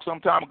we talked some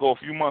time ago, a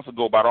few months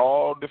ago, about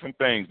all different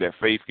things that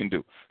faith can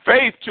do.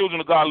 Faith, children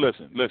of God,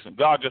 listen.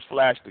 God just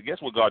flashed. Guess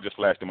what God just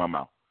flashed in my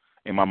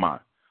mind?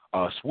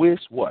 Swiss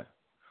what?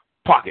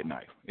 Pocket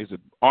knife. Is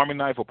it army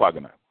knife or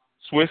pocket knife?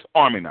 Swiss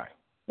army knife.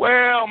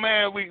 Well,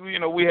 man,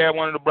 we had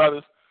one of the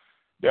brothers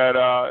that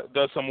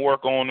does some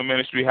work on the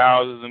ministry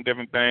houses and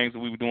different things.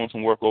 We were doing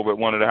some work over at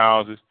one of the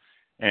houses.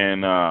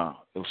 And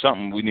it was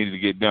something we needed to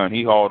get done.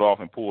 He hauled off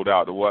and pulled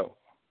out the what?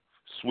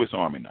 Swiss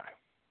Army knife.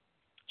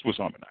 Swiss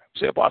Army knife. I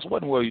said, Apostle,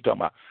 what in the world are you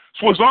talking about?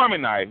 Swiss Army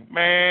knife,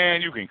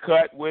 man, you can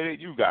cut with it.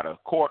 You got a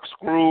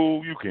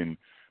corkscrew. You can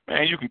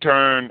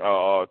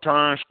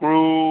turn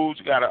screws.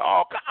 You got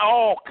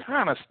all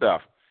kind of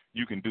stuff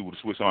you can do with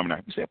a Swiss Army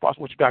knife. You say,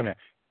 Apostle, what you talking about?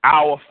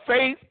 Our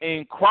faith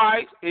in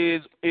Christ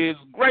is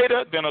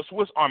greater than a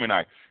Swiss Army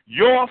knife.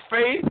 Your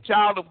faith,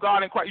 child of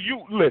God in Christ,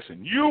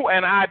 you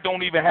and I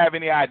don't even have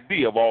any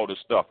idea of all the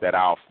stuff that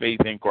our faith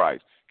in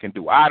Christ can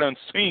do. I done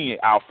seen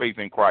our faith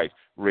in Christ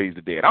raise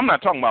the dead. I'm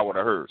not talking about what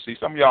I heard. See,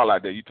 some of y'all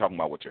out there, you talking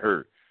about what you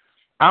heard.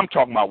 I'm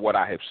talking about what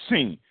I have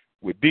seen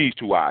with these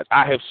two eyes.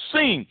 I have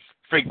seen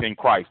faith in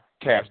Christ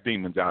cast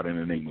demons out in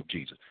the name of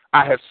Jesus.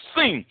 I have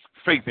seen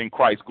faith in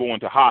Christ go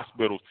into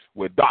hospitals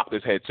where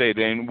doctors had said,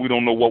 and we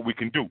don't know what we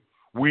can do.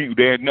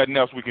 There's nothing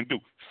else we can do.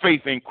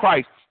 Faith in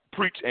Christ,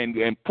 preach and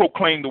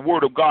proclaim the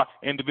word of God.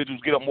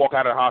 Individuals get up and walk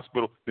out of the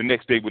hospital the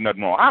next day with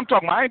nothing wrong. I ain't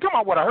talking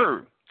about what I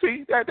heard.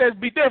 See,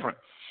 that'd be different.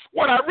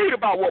 What I read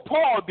about what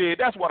Paul did,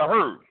 that's what I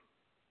heard.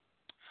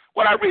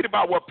 What I read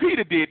about what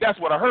Peter did, that's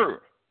what I heard.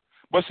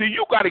 But see,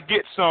 you got to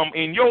get some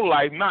in your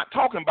life, not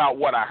talking about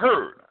what I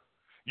heard.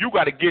 You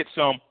got to get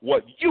some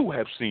what you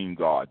have seen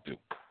God do.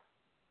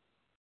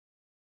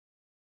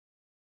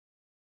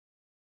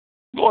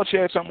 Lord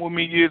shared something with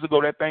me years ago.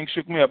 That thing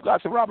shook me up. God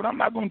said, Robert, I'm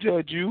not going to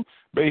judge you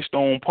based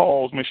on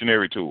Paul's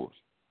missionary tours.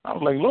 I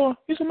was like, Lord,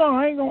 he said, no,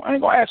 I ain't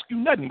gonna ask you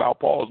nothing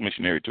about Paul's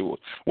missionary tours,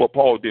 what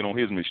Paul did on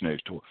his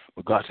missionary tour.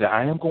 But God said,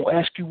 I am going to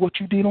ask you what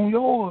you did on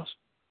yours.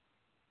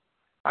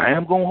 I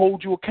am going to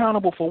hold you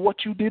accountable for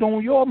what you did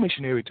on your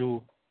missionary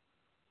tour.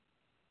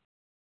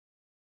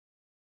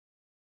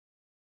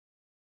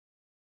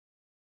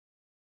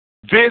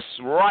 This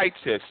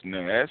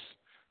righteousness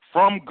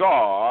from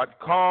God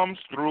comes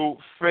through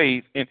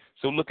faith.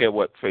 So look at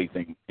what faith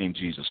in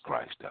Jesus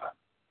Christ does.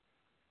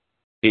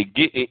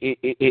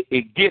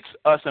 It gets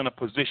us in a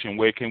position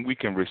where we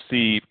can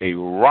receive a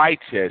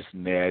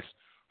righteousness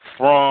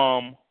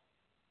from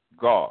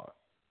God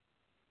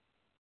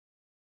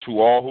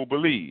to all who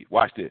believe.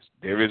 Watch this.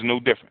 There is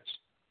no difference.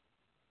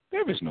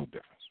 There is no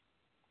difference.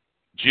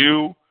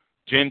 Jew,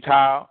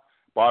 Gentile,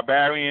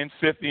 barbarian,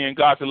 Scythian,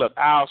 God said, look,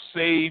 I'll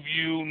save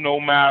you no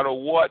matter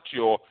what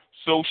your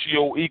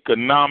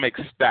socioeconomic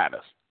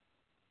status.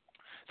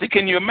 See,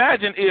 can you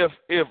imagine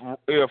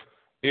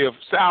if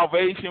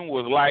salvation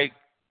was like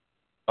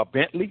a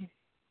Bentley?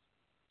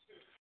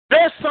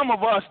 There's some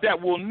of us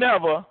that will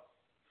never,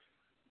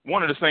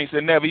 one of the saints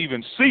that never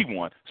even see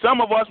one.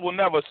 Some of us will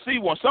never see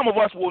one. Some of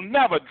us will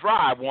never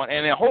drive one,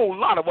 and a whole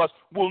lot of us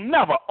will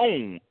never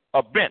own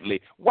a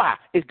Bentley. Why?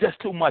 It's just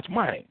too much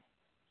money.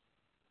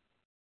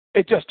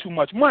 It's just too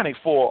much money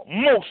for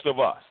most of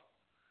us.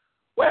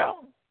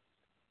 Well,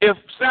 if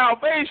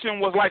salvation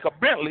was like a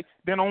Bentley,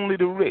 then only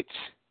the rich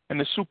and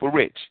the super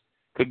rich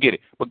could get it.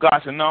 But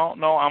God said, no,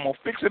 I'm going to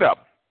fix it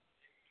up.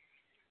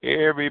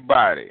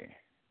 Everybody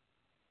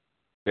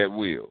that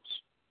wills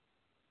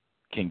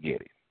can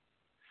get it.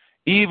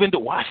 Even though,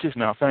 watch this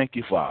now, thank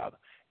you, Father.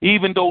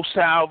 Even though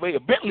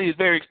salvation, Bentley is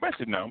very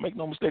expensive now, make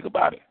no mistake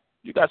about it.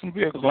 You got some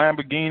vehicles,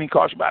 Lamborghini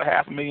cost you about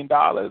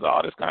 $500,000,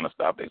 all this kind of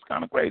stuff. It's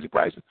kind of crazy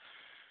prices.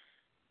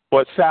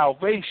 But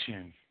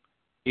salvation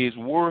is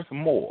worth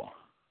more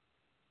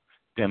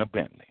than a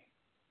Bentley.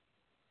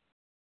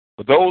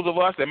 For those of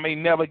us that may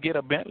never get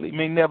a Bentley,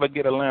 may never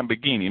get a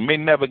Lamborghini, may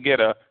never get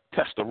a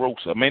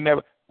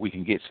Testarossa, we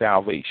can get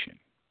salvation,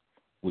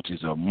 which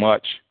is a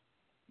much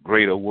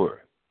greater worth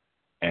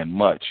and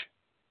much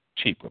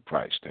cheaper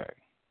price tag.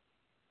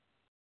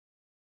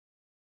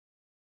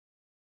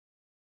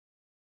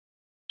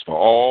 For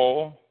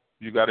all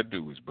you got to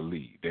do is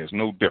believe. There's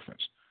no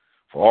difference.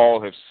 For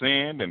all have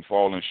sinned and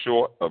fallen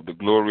short of the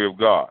glory of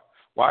God.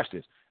 Watch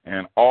this.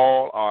 And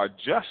all are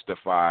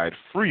justified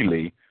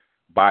freely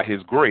by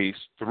his grace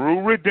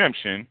through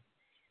redemption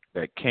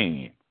that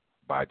came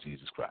by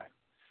Jesus Christ.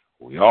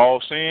 We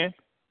all sin,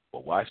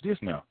 but watch this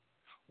now.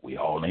 We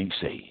all ain't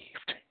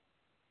saved.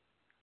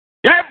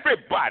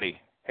 Everybody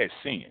has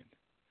sinned,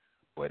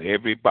 but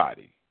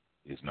everybody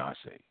is not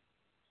saved.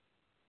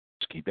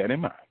 Just keep that in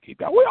mind. Keep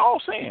that. We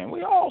all sin.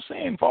 We all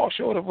sin. Fall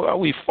short of.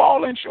 We've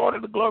fallen short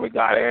of the glory of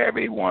God.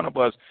 Every one of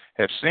us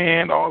have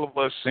sinned. All of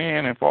us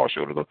sin and fall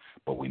short of the.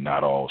 But we're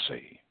not all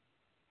saved.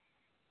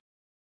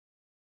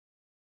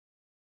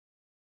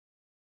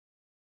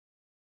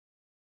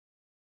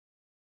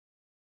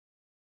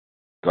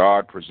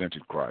 God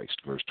presented Christ,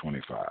 verse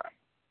 25,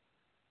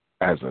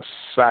 as a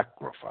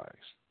sacrifice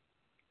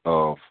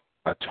of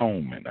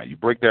atonement. Now, you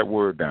break that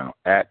word down,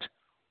 at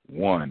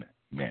one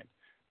meant,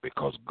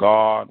 because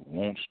God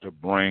wants to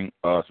bring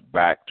us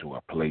back to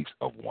a place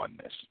of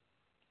oneness.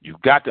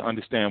 You've got to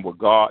understand what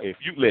God, if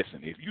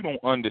you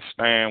don't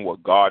understand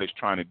what God is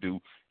trying to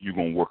do, you're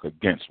going to work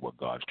against what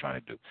God is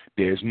trying to do.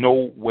 There's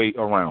no way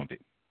around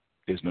it.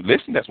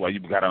 Listen, that's why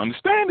you've got to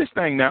understand this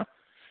thing now.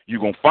 You're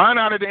going to find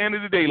out at the end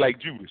of the day like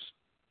Judas.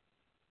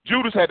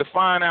 Judas had to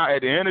find out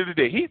at the end of the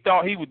day. He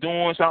thought he was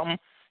doing something,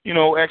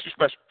 extra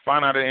special.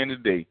 Find out at the end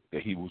of the day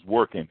that he was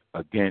working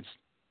against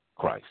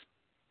Christ,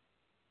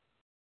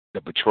 the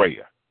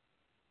betrayer.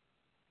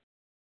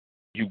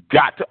 You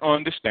got to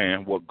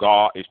understand what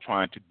God is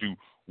trying to do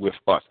with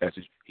us.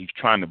 He's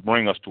trying to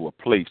bring us to a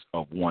place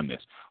of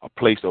oneness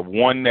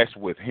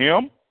with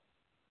him,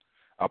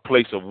 a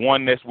place of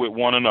oneness with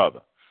one another.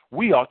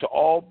 We ought to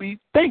all be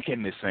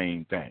thinking the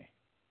same thing.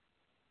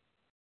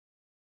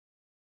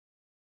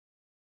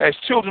 As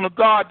children of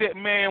God,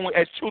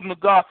 as children of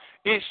God,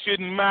 it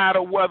shouldn't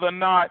matter whether or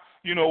not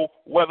you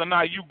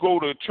go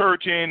to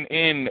church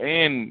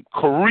in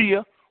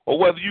Korea or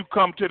whether you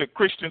come to the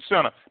Christian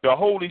Center. The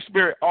Holy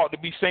Spirit ought to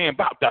be saying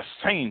about the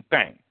same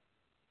thing.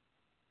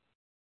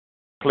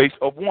 Place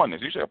of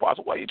oneness. You say,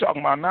 Apostle, what are you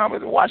talking about now?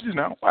 Watch this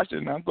now.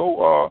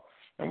 Go,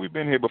 and we've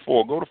been here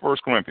before. Go to 1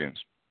 Corinthians.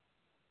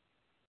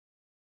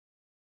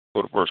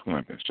 Go to 1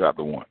 Corinthians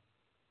chapter 1.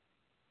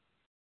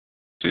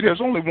 See,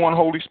 there's only one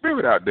Holy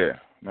Spirit out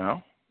there.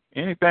 Now,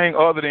 anything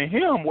other than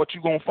him, what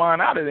you're going to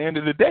find out at the end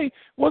of the day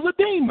was a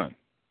demon.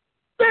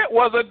 That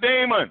was a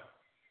demon.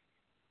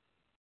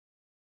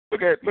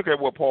 Look at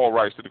what Paul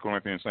writes to the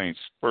Corinthian saints,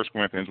 1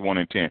 Corinthians 1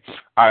 and 10.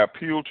 I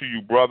appeal to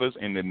you, brothers,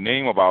 in the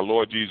name of our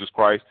Lord Jesus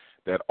Christ,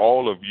 that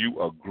all of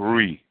you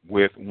agree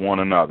with one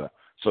another,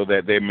 so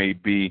that there may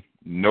be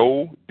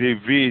no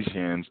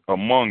divisions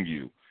among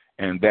you,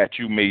 and that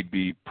you may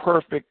be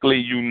perfectly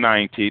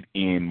united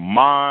in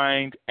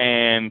mind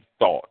and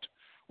thought.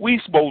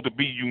 We're supposed to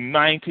be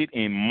united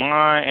in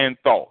mind and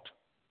thought.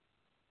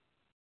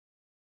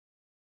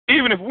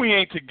 Even if we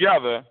ain't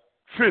together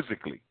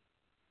physically,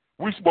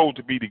 we're supposed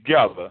to be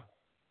together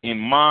in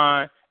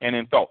mind and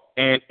in thought.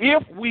 And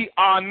if we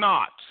are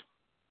not,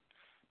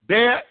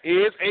 there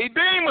is a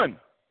demon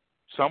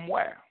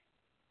somewhere.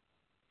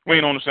 We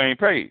ain't on the same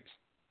page.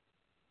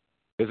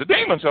 There's a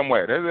demon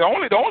somewhere.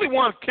 The only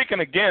one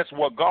kicking against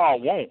what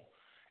God wants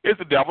is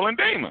the devil and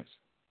demons.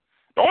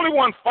 The only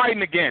one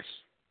fighting against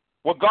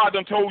what God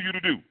done told you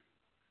to do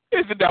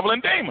is the devil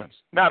and demons.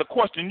 Now the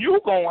question you're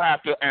gonna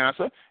have to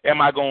answer: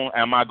 Am I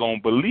gonna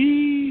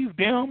believe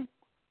them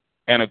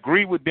and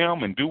agree with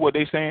them and do what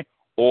they're saying,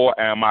 or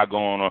am I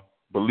gonna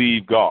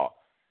believe God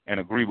and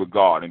agree with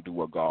God and do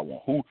what God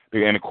wants?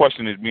 And the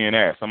question is being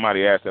asked.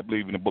 Somebody asked, I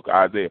believe in the book of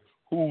Isaiah,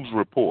 whose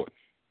report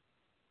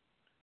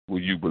will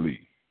you believe?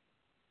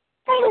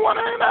 Only one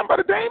ain't nothing but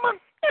a demon.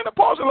 And the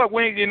Paul said, look,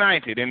 we ain't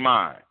united in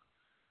mind.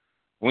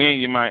 We ain't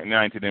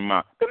united in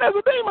mind. Then there's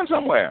a demon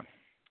somewhere.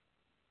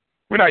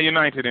 We're not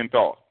united in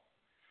thought.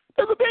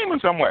 There's a demon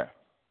somewhere.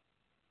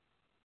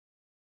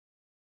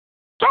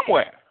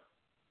 Somewhere.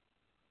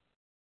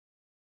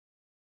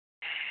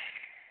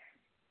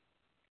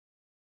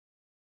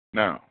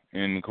 Now,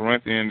 in the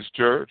Corinthians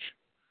church,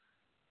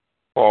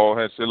 Paul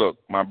has said, look,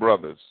 my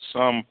brothers,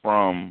 some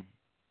from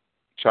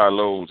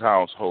Shiloh's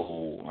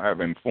household have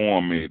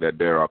informed me that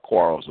there are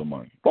quarrels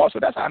among you. Paul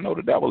said, that's how I know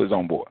the devil is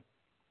on board.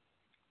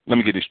 Let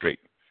me get this straight.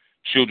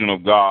 Children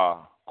of God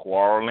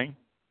quarreling.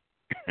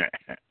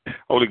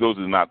 Holy Ghost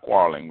is not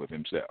quarreling with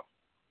himself.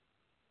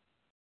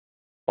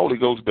 Holy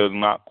Ghost does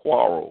not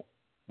quarrel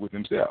with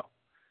himself.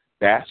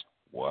 That's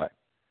what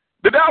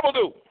the devil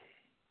do.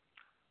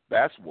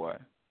 That's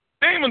what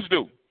demons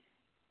do.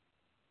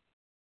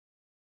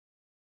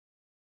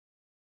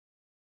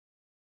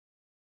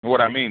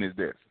 What I mean is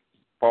this.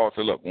 Paul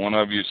said, look, one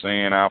of you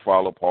saying, I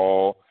follow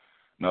Paul.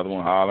 Another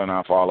one hollering,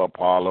 I follow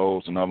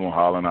Apollos. Another one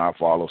hollering, I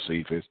follow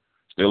Cephas.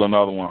 Still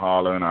another one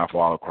hollering, I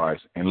follow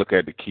Christ. And look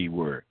at the key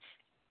word.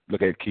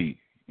 Look at key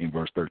in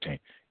verse 13.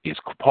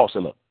 Paul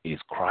said, look, is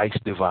Christ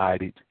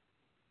divided?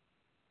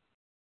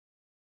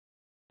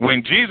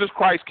 When Jesus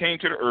Christ came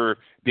to the earth,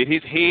 did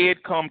his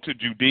head come to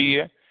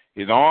Judea,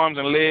 his arms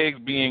and legs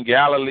be in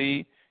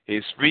Galilee,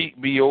 his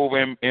feet be over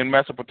in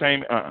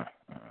Mesopotamia?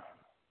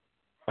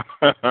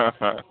 All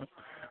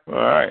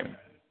right.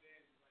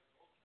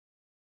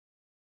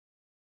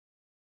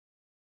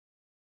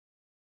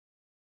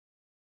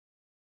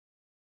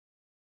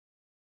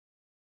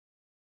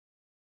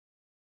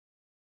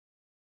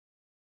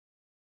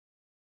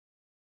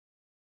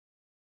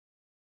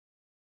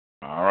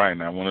 All right.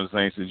 Now, one of the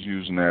things is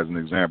using as an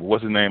example.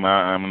 What's his name?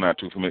 I'm not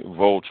too familiar.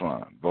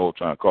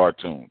 Voltron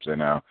cartoons. And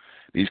now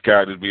these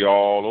characters be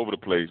all over the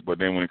place, but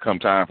then when it come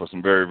time for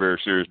some very,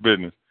 very serious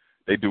business,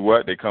 they do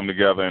what? They come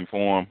together and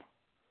form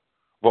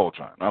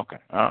Voltron. Okay.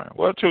 All right.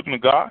 Well, children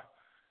of God,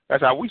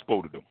 that's how we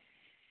supposed to do.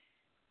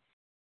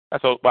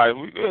 That's how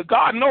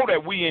God know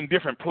that we in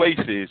different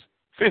places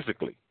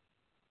physically,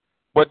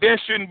 but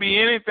there shouldn't be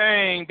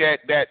anything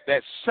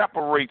that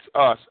separates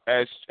us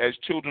as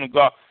children of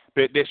God.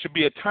 There should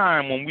be a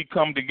time when we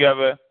come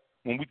together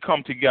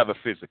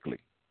physically.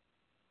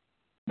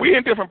 We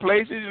in different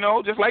places,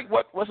 just like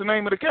what's the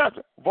name of the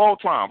character?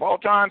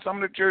 Voltron,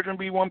 some of the children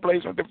be one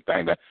place or different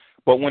things.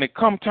 But when it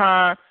come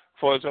time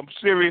for some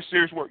serious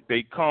work,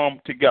 they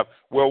come together.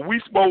 Well, we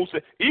supposed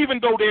to, even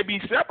though they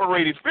be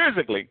separated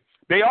physically,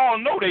 they all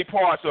know they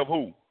parts of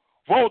who?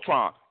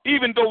 Voltron.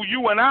 Even though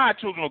you and I,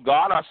 children of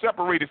God, are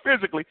separated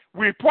physically,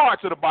 we're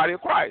parts of the body of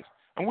Christ.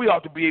 And we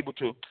ought to be able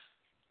to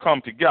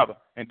come together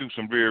and do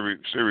some very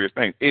serious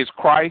things. Is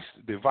Christ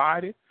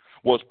divided?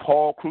 Was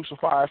Paul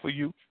crucified for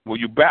you? Were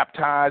you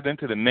baptized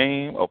into the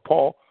name of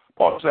Paul?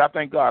 Paul said, I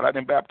thank God I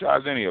didn't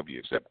baptize any of you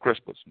except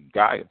Crispus and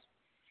Gaius,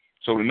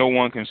 so that no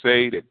one can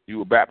say that you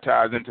were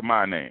baptized into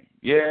my name.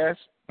 Yes,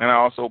 and I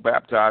also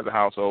baptized the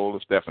household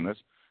of Stephanus.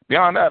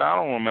 Beyond that, I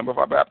don't remember if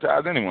I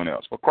baptized anyone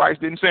else, for Christ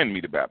didn't send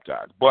me to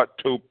baptize, but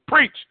to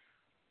preach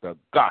the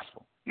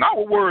gospel, not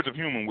with words of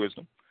human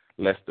wisdom,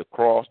 lest the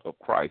cross of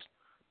Christ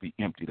be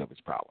emptied of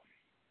its power.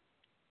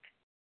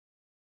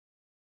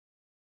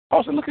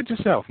 Also, look at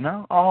yourself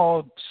now,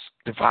 all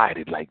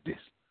divided like this.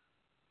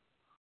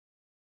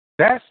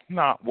 That's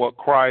not what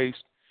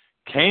Christ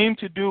came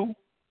to do,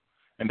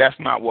 and that's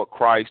not what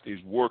Christ is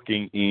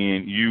working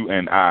in you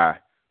and I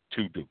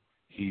to do.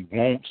 He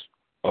wants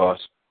us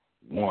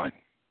one.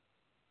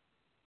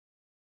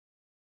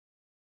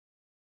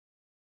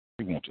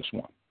 He wants us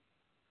one.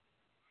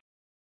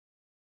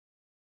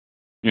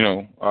 You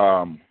know,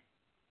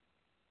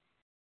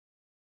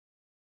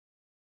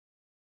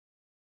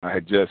 I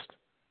had just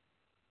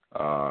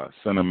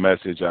sent a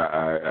message.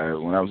 I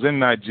when I was in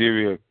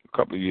Nigeria a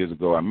couple of years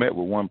ago, I met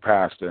with one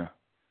pastor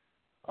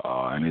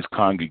and his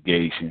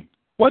congregation.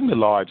 Wasn't the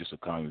largest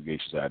of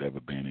congregations I'd ever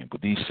been in,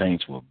 but these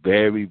saints were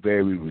very,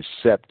 very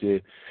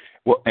receptive.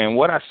 Well, and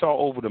what I saw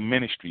over the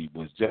ministry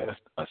was just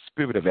a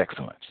spirit of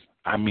excellence.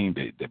 I mean,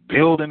 the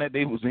building that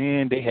they was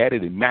in, they had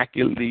it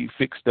immaculately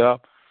fixed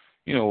up.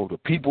 You know, the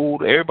people,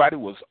 everybody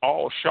was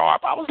all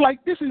sharp. I was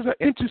like, this is an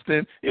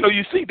interesting, you know,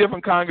 you see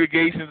different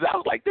congregations. I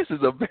was like, this is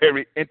a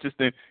very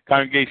interesting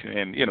congregation.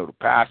 And, you know, the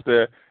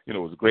pastor, you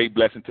know, was a great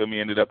blessing to me,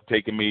 ended up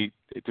taking me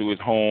to his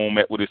home,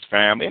 met with his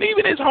family. And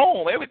even his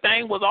home,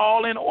 everything was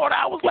all in order.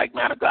 I was like,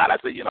 man of God, I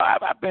said, you know,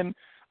 I've been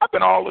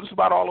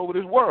about all over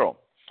this world.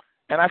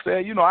 And I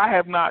said, you know, I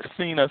have not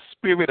seen a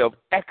spirit of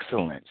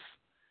excellence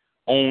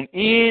on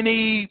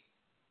any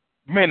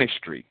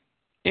ministry,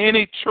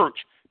 any church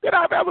that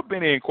I've ever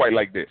been in quite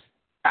like this.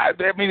 I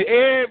mean,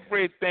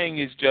 everything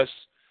is just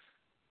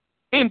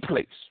in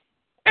place.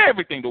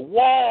 Everything. The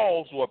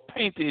walls were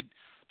painted.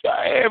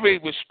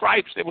 It was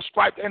stripes. They were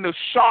striped, and the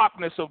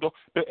sharpness of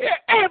the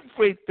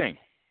everything.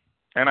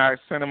 And I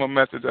sent him a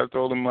message. I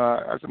told him,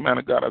 I said, man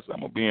of God, I said,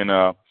 I'm gonna be in.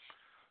 I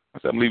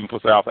said, I'm leaving for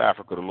South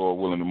Africa, the Lord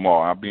willing,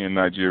 tomorrow. I'll be in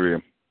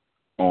Nigeria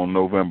on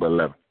November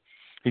 11th.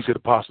 He said,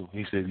 Apostle,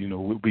 he said, you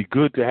know, it would be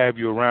good to have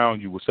you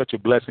around. You were such a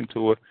blessing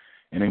to us.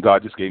 And then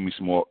God just gave me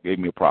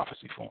a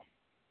prophecy for him.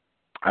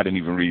 I didn't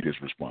even read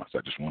his response. I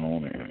just went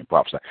on and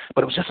prophesied.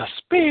 But it was just a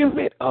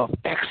spirit of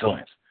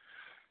excellence.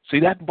 See,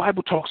 that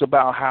Bible talks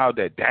about how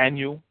that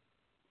Daniel,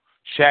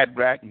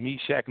 Shadrach,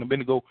 Meshach, and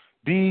Abednego,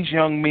 these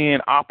young men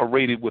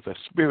operated with a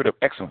spirit of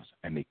excellence,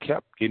 and they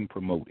kept getting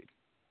promoted.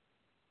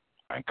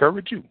 I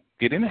encourage you,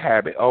 get in the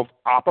habit of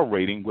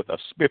operating with a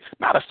spirit,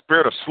 not a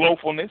spirit of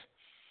slothfulness,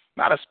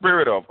 not a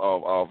spirit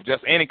of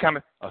just any kind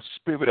of, a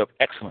spirit of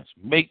excellence.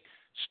 Make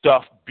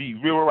stuff be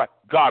real right.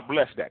 God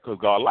bless that, because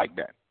God liked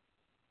that.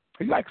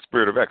 He likes the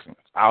spirit of excellence.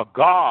 Our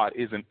God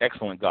is an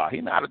excellent God.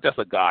 He's not just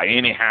a God,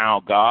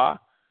 anyhow God.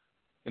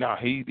 You know,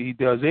 he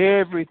does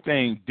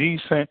everything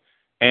decent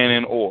and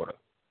in order.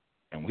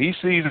 And when he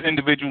sees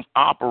individuals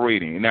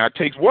operating, now it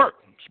takes work.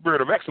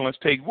 Spirit of excellence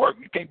takes work.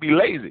 You can't be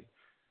lazy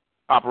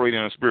operating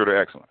in a spirit of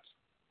excellence.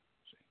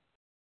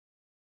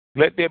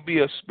 Let there be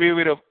a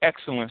spirit of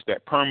excellence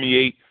that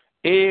permeates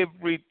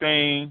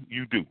everything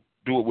you do.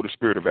 Do it with a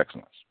spirit of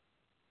excellence.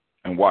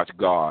 And watch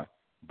God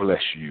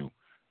bless you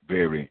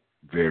very,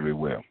 very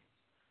well.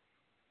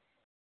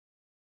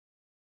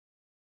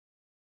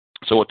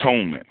 So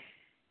atonement.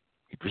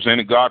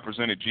 God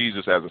presented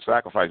Jesus as a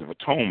sacrifice of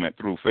atonement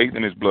through faith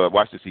in his blood.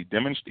 Watch this. He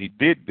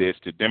did this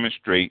to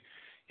demonstrate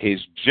his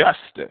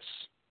justice,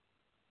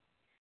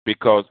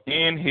 because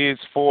in his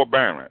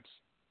forbearance,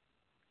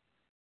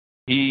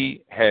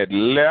 he had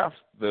left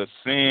the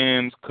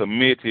sins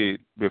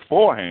committed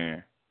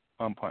beforehand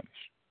unpunished.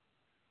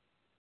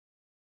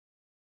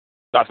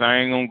 God said, I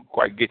ain't going to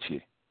quite get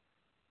you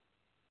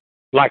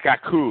like I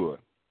could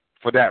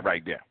for that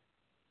right there.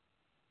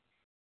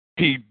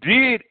 He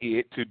did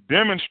it to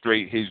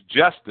demonstrate his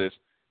justice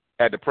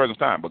at the present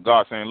time. But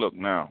God's saying, look,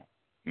 now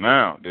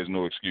there's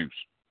no excuse.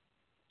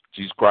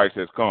 Jesus Christ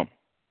has come.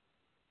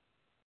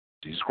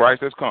 Jesus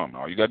Christ has come.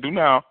 All you got to do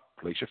now,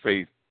 place your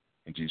faith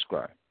in Jesus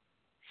Christ,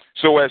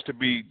 so as to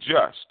be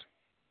just,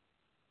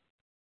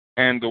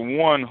 and the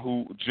one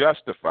who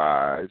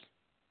justifies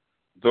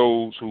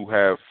those who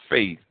have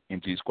faith in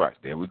Jesus Christ.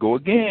 There we go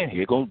again.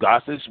 Here goes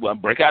God says, well,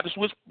 break out the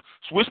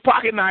Swiss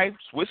pocket knife,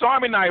 Swiss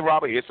Army knife,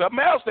 Robert. Here's something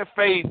else that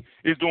faith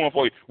is doing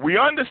for you. We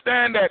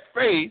understand that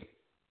faith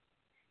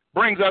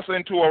brings us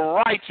into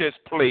a righteous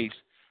place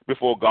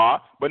before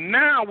God, but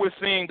now we're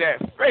seeing that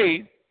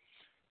faith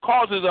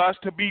causes us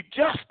to be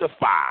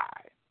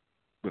justified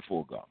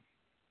before God.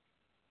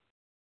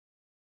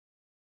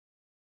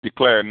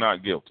 Declared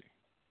not guilty.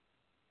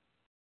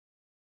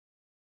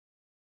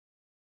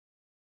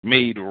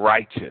 Made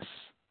righteous.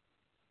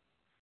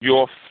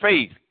 Your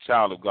faith,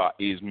 child of God,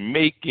 is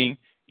making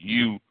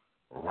you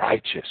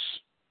righteous.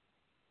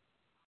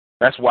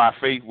 That's why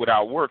faith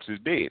without works is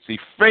dead. See,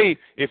 faith,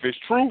 if it's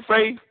true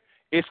faith,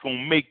 it's going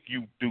to make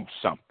you do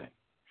something.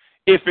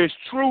 If it's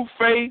true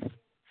faith,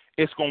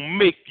 it's going to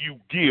make you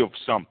give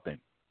something.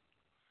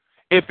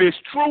 If it's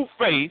true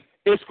faith,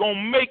 it's going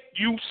to make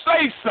you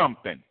say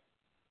something.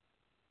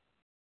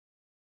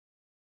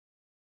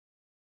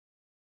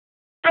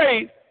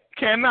 Faith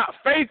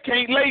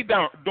can't lay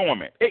down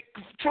dormant.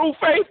 True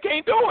faith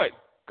can't do it,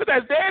 because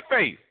that's dead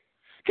faith.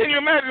 Can you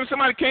imagine if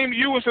somebody came to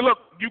you and said, look,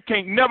 you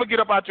can't never get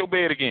up out your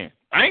bed again?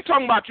 I ain't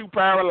talking about you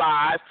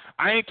paralyzed.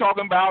 I ain't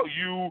talking about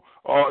you,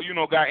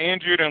 got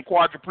injured and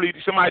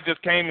quadriplegic. Somebody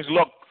just came and said,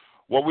 look,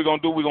 what we're going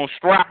to do, we're going to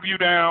strap you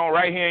down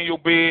right here in your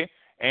bed,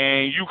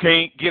 and you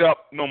can't get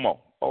up no more.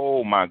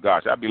 Oh, my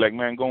gosh. I'd be like,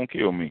 man, go and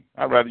kill me.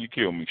 I'd rather you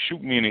kill me.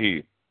 Shoot me in the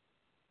head.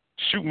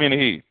 Shoot me in the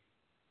head.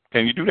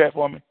 Can you do that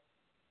for me?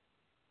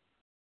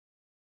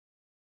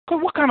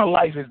 Because what kind of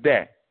life is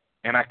that?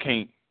 And I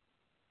can't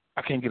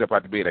get up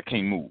out the bed. I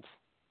can't move.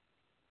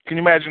 Can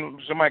you imagine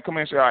somebody come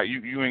in and say, all right,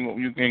 you ain't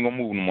gonna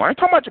move no more? I ain't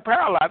talking about you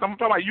paralyzed. I'm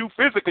talking about you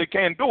physically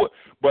can't do it,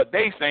 but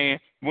they saying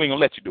we ain't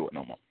gonna let you do it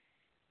no more.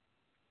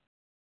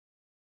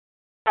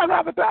 I'd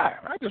rather die.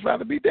 I'd just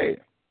rather be dead.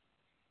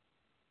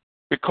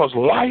 Because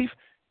life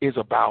is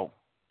about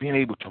being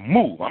able to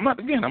move. I'm not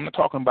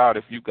talking about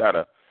if you got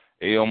a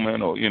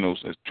ailment or,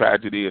 a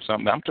tragedy or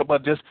something. I'm talking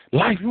about just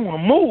life. You want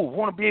to move. I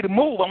want to be able to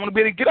move. I want to be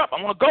able to get up.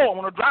 I want to go. I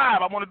want to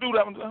drive. I want to do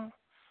that.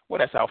 Well,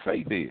 that's how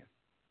faith is.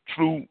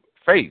 True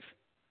faith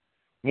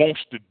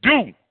wants to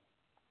do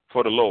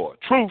for the Lord.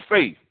 True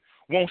faith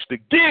wants to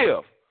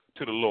give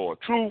to the Lord.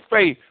 True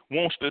faith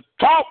wants to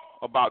talk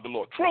about the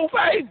Lord. True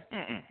faith?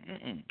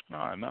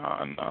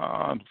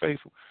 No.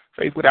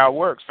 Faith without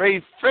works.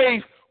 Faith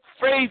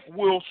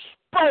will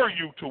spur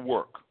you to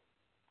work.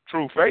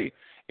 True faith.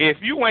 If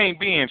you ain't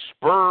being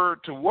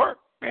spurred to work,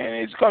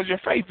 man, it's because your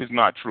faith is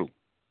not true.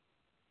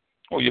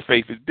 Or your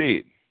faith is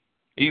dead.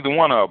 Either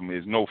one of them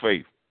is no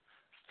faith.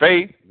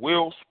 Faith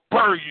will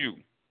spur you.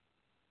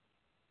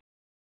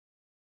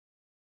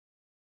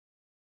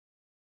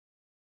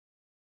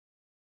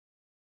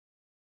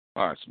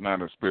 All right, so now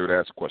the Spirit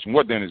asks a question.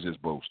 What then is this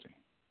boasting?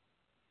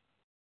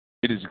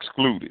 It is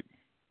excluded.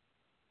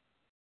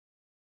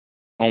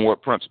 On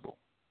what principle?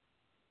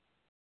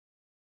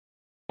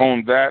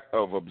 On that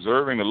of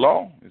observing the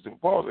law? Is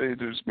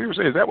the Spirit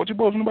say, is that what you're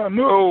boasting about?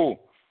 No.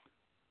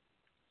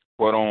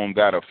 But on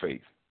that of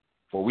faith.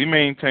 For we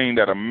maintain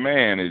that a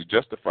man is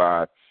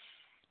justified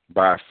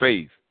by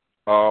faith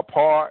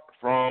apart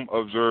from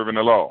observing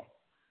the law.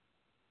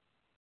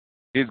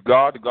 Is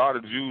God the God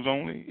of the Jews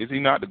only? Is he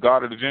not the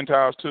God of the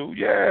Gentiles too?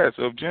 Yes,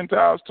 of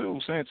Gentiles too,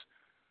 since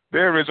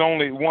there is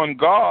only one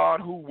God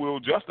who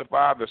will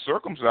justify the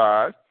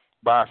circumcised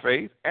by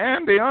faith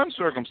and the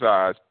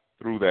uncircumcised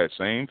through that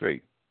same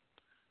faith.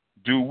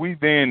 Do we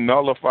then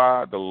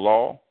nullify the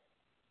law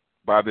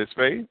by this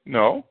faith?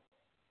 No,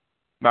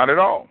 not at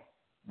all.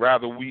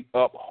 Rather, we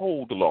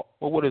uphold the law.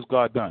 Well, what has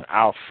God done?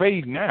 Our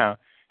faith now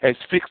has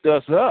fixed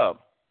us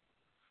up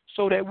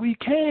so that we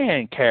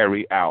can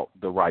carry out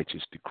the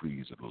righteous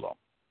decrees of the law.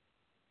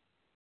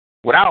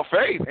 Without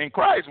faith in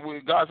Christ,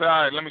 God said,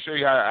 all right, let me show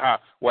you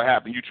what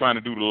happened. You're trying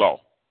to do the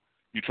law.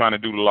 You're trying to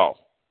do the law.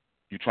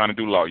 You're trying to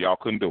do the law. Y'all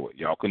couldn't do it.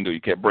 Y'all couldn't do it.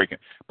 You kept breaking.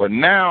 But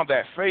now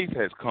that faith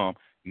has come,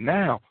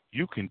 now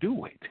you can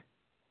do it.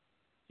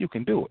 You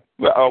can do it.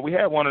 Well, we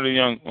had one of the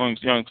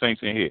young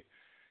saints in here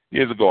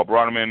years ago. I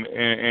brought him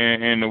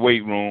in the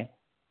weight room.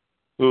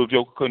 Little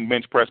joker couldn't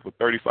bench press for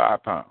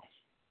 35 pounds.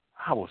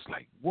 I was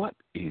like, what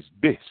is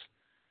this?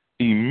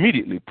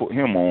 Immediately put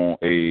him on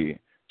a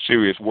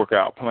serious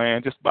workout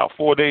plan just about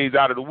 4 days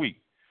out of the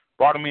week.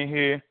 Brought him in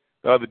here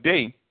the other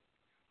day,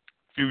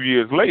 a few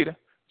years later.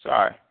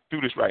 Sorry, do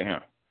this right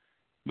here.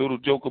 Little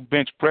joker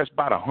bench press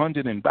about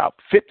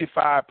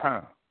 155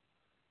 pounds.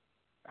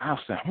 I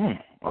said,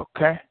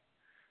 okay.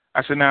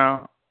 I said,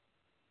 now,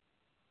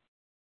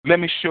 let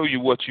me show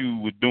you what you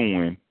were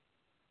doing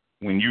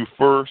when you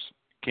first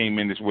came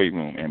in this weight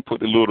room and put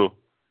the little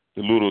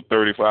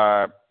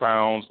 35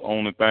 pounds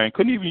on the thing.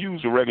 Couldn't even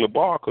use the regular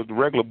bar because the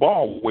regular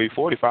bar weighed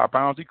 45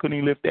 pounds. He couldn't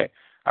even lift that.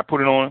 I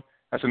put it on.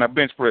 I said, now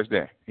bench press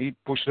that. He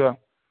pushed it up.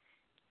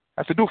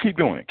 I said, keep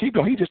doing it. Keep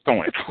doing it. He just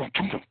throwing it.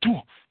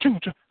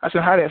 I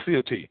said, how that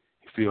feel to you?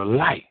 You feel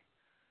light.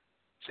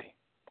 See?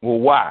 Well,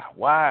 why?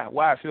 Why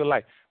I feel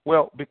light?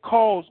 Well,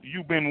 because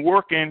you've been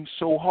working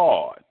so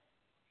hard.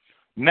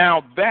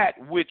 Now that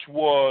which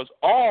was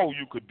all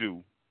you could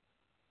do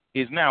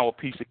is now a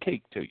piece of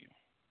cake to you.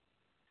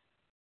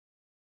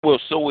 Well,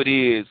 so it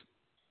is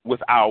with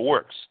our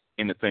works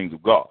in the things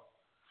of God.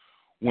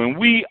 When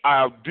we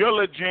are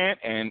diligent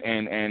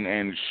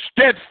and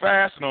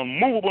steadfast and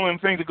unmovable in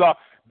the things of God,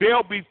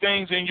 there'll be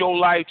things in your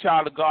life,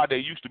 child of God,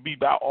 that used to be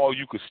about all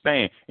you could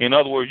stand. In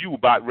other words, you were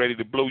about ready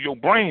to blow your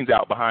brains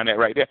out behind that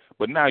right there.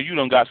 But now you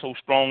done got so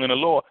strong in the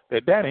Lord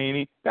that's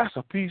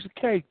a piece of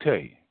cake to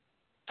you.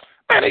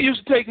 Man, it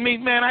used to take me,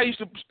 man, I used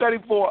to study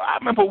I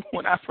remember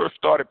when I first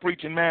started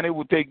preaching, man, I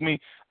would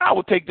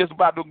take just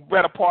about the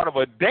better part of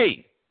a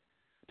day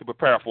to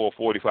prepare for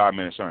a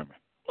 45-minute sermon.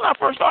 When I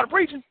first started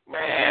preaching,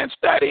 man,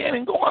 studying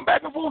and going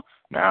back and forth.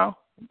 Now,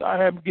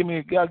 God give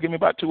me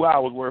about 2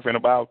 hours worth in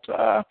about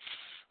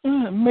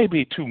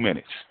maybe 2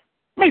 minutes.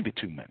 Maybe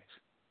 2 minutes.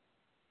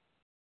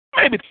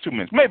 Maybe 2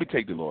 minutes. Maybe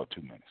take the Lord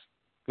 2 minutes.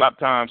 A lot of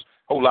times,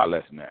 a whole lot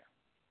less than that.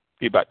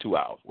 Be about 2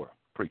 hours worth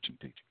preaching,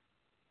 teaching.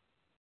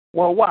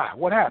 Well, why?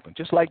 What happened?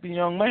 Just like the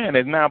young man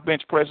that's now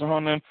bench pressing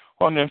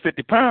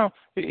 150 pounds,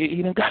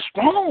 he done got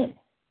strong.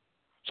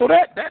 So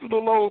that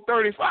little old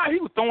 35, he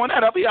was throwing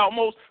that up. He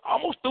almost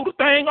threw the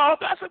thing off.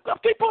 I said,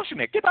 keep pushing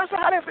it. I said,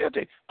 how that feel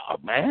to you? Oh,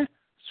 man,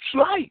 it's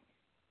light.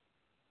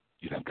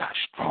 You done got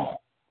strong.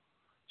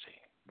 See,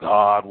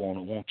 God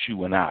wants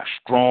you and I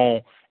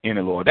strong in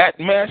the Lord. That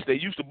mess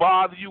that used to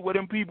bother you where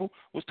them people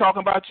was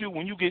talking about you,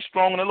 when you get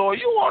strong in the Lord,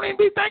 you won't even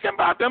be thinking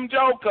about them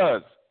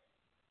jokers.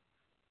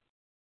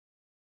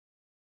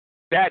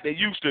 That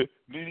used to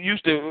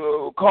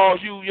cause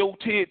your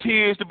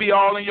tears to be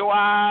all in your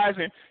eyes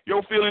and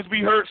your feelings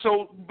be hurt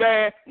so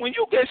bad. When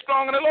you get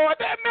strong in the Lord,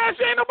 that mess,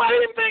 ain't nobody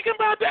even thinking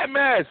about that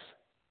mess.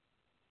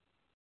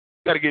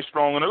 Got to get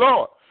strong in the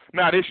Lord.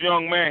 Now, this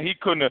young man, he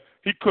couldn't have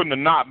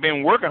not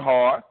been working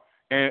hard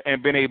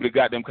and been able to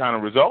get them kind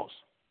of results.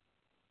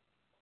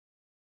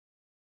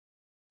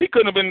 He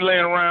couldn't have been laying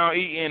around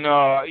eating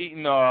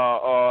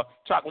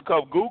chocolate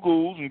cup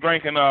Goo-Goos and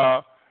drinking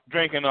Diet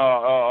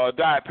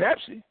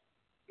Pepsi.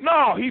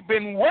 No, he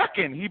been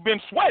working. He been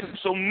sweating.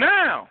 So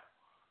now,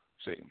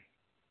 see,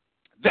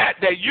 that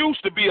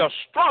used to be a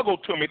struggle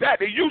to me,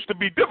 that used to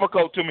be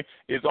difficult to me,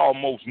 is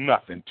almost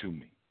nothing to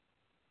me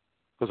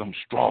because I'm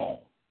strong.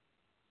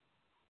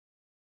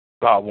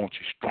 God wants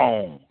you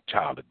strong,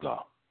 child of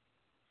God.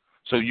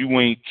 So you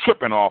ain't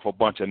tripping off a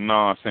bunch of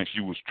nonsense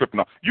you was tripping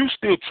off. You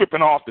still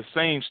tripping off the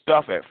same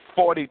stuff at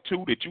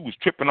 42 that you was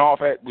tripping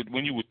off at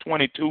when you was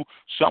 22.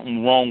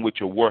 Something wrong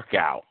with your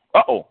workout.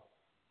 Uh-oh.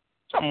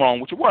 Something wrong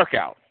with your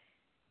workout.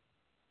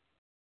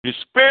 Your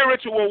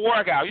spiritual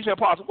workout. You say,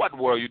 Apostle, what the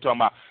world are you talking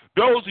about?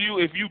 Those of you,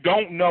 if you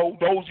don't know,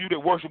 those of you that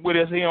worship with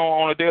us here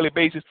on a daily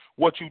basis,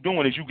 what you're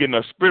doing is you're getting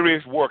a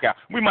spiritual workout.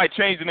 We might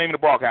change the name of the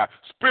broadcast.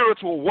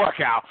 Spiritual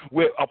workout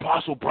with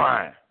Apostle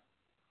Brian.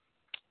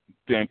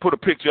 Then put a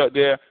picture up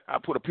there. I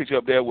put a picture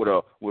up there with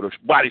a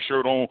body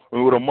shirt on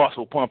and with a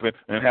muscle pumping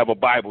and have a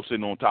Bible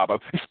sitting on top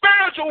of it.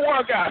 Spiritual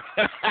workout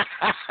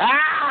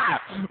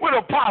with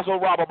Apostle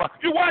Robert Brian.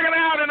 You're working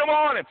out in the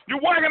morning.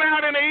 You're working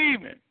out in the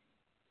evening.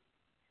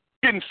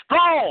 Getting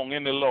strong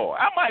in the Lord.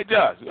 Let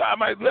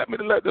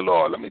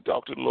me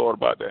talk to the Lord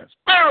about that.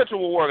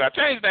 Spiritual workout.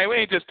 Change the name. We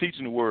ain't just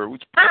teaching the word. We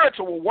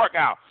spiritual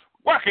workout.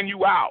 Working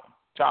you out,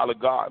 child of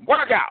God.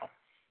 Work out.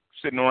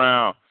 Sitting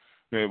around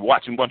and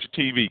watching a bunch of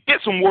TV. Get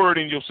some word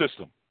in your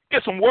system.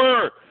 Get some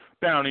word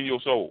down in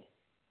your soul.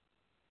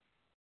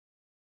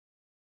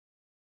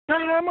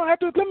 I might have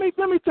to, let me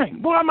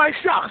think. Boy, I might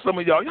shock some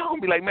of y'all. Y'all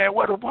gonna be like, man,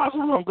 what the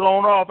apostle I'm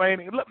going off,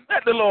 ain't it?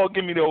 Let the Lord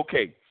give me the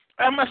okay.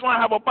 I mess around,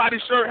 have a body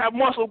shirt, have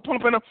muscle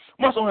pumping,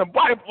 muscle and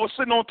body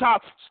sitting on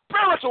top.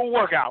 Spiritual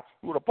workout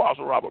with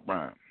Apostle Robert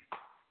Brown.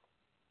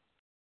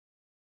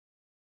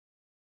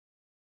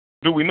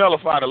 Do we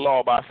nullify the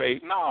law by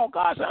faith? No,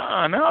 God said,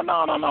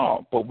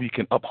 no. But we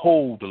can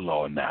uphold the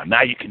law now.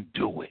 Now you can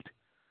do it.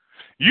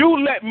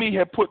 You let me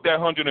have put that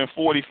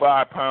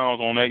 145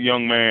 pounds on that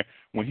young man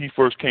when he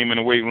first came in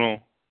the weight room.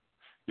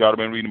 Y'all have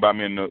been reading about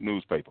me in the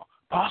newspaper.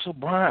 Apostle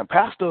Brian,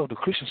 pastor of the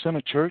Christian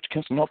Center Church,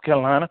 Kinston, North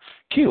Carolina,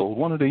 killed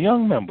one of the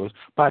young members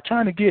by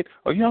trying to get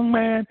a young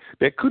man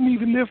that couldn't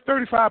even lift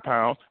 35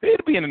 pounds.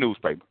 It'd be in the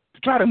newspaper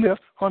to try to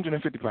lift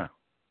 150 pounds.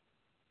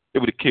 It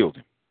would have killed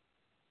him.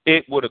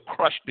 It would have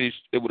crushed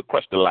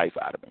the life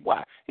out of him.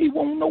 Why? He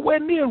wasn't nowhere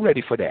near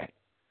ready for that.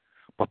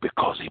 But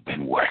because he'd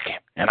been working,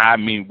 and I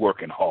mean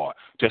working hard,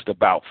 just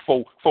about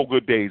four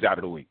good days out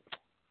of the week.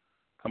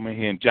 Come in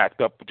here and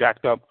jacked up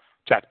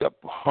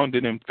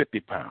 150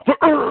 pounds.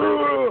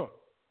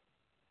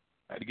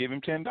 I had to give him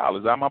 $10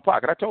 out of my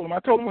pocket. I told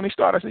him when he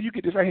started, I said, you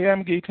get this right here,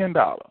 I'm going to give you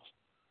 $10.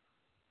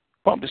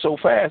 Pumped it so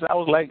fast, I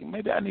was like,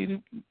 maybe I need to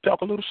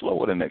talk a little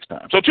slower the next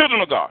time. So,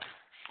 children of God,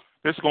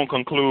 this is going to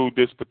conclude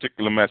this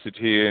particular message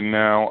here.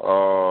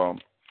 Now,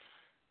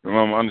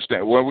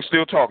 understand, well, we're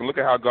still talking. Look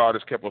at how God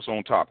has kept us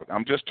on topic.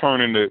 I'm just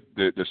turning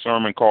the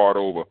sermon card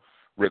over.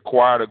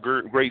 Required a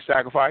great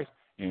sacrifice.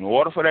 In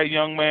order for that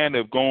young man to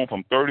have gone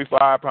from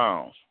 35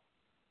 pounds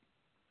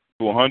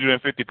to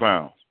 150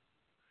 pounds,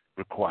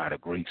 required a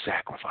great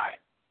sacrifice.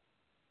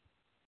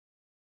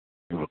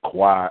 It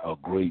required a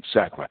great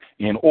sacrifice.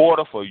 In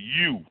order for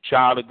you,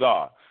 child of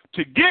God,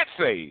 to get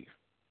saved,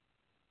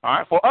 all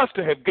right, for us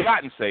to have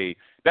gotten saved,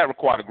 that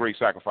required a great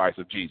sacrifice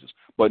of Jesus.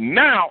 But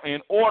now, in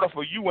order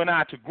for you and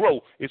I to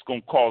grow, it's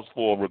going to cause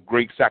for a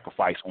great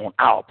sacrifice on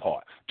our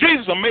part.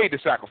 Jesus made the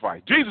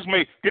sacrifice.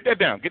 Get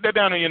that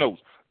down in your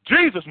notes.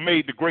 Jesus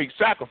made the great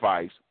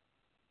sacrifice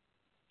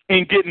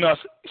in getting us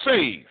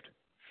saved.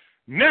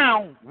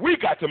 Now, we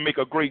got to make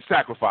a great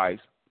sacrifice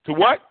to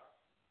what?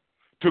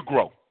 To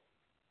grow.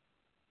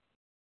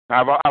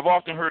 I've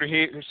often heard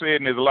it said,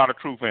 and there's a lot of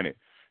truth in it.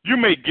 You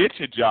may get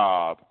your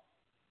job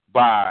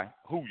by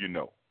who you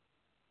know,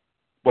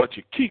 but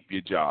you keep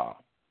your job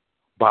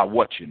by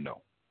what you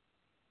know.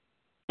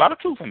 A lot of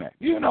truth in that.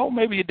 You know,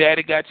 maybe your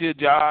daddy got you a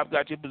job,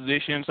 got your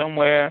position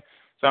somewhere,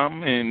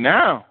 and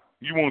now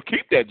you want to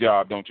keep that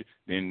job, don't you?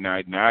 Then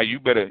now you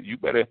better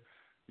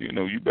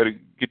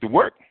get to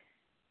work.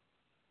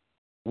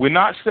 We're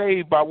not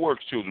saved by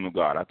works, children of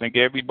God. I think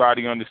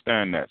everybody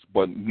understands that.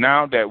 But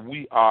now that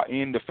we are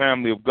in the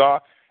family of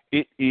God,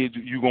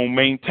 you're going to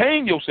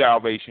maintain your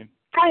salvation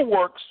through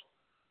works.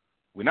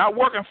 We're not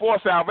working for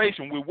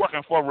salvation. We're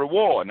working for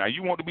reward. Now,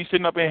 you want to be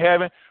sitting up in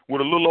heaven with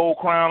a little old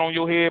crown on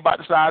your head about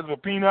the size of a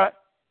peanut?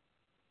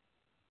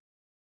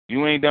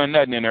 You ain't done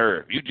nothing in the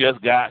earth. You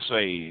just got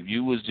saved.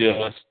 You was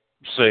just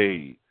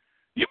saved.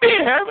 You be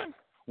in heaven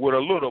with a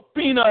little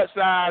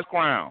peanut-sized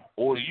crown.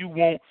 Or you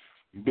want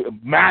a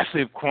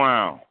massive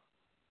crown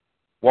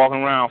walking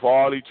around for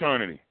all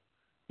eternity,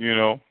 you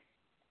know.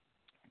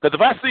 Because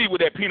if I see you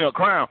with that peanut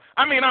crown,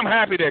 I mean, I'm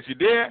happy that you're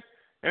there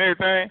and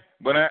everything,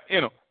 but,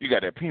 you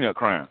got that peanut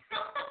crown.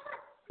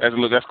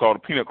 That's called a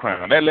peanut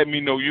crown. That let me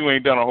know you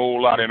ain't done a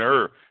whole lot in the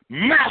earth.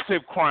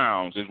 Massive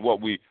crowns is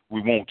what we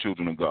want,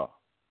 children of God,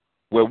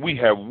 where we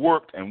have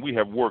worked, and we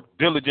have worked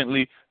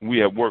diligently, and we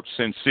have worked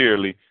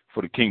sincerely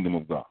for the kingdom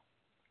of God.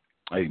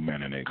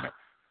 Amen and amen.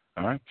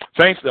 All right.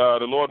 Saints, the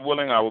Lord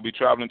willing, I will be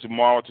traveling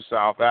tomorrow to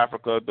South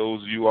Africa.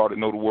 Those of you all that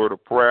know the word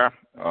of prayer,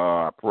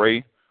 I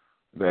pray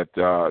that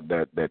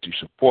you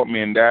support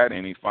me in that.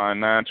 Any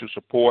financial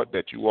support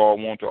that you all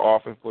want to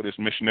offer for this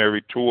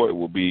missionary tour, it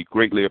will be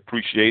greatly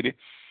appreciated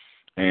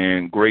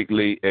and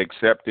greatly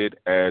accepted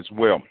as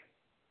well.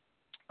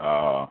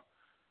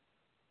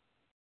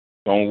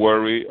 Don't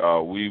worry,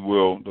 we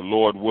will, the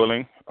Lord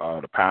willing,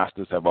 the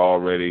pastors have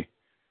already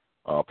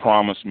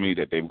promised me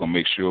that they were going to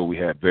make sure we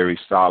have very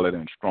solid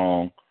and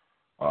strong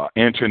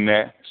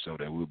internet so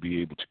that we'll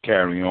be able to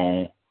carry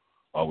on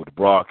with the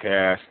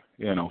broadcast.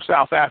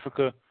 South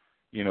Africa,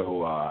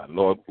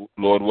 Lord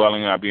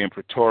willing, I'll be in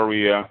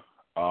Pretoria,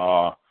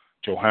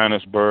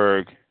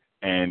 Johannesburg,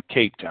 and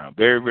Cape Town.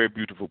 Very, very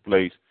beautiful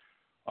place.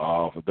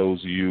 For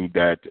those of you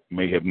that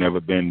may have never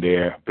been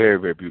there, very,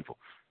 very beautiful.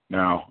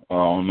 Now,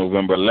 on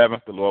November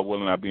 11th, the Lord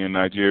willing, I'll be in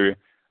Nigeria.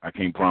 I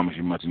can't promise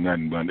you much of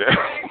nothing,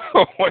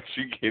 but once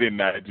you get in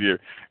Nigeria,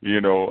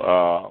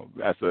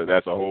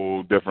 that's a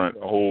whole different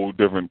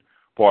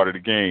part of the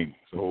game.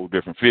 It's a whole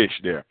different fish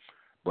there.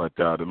 But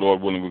the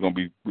Lord willing,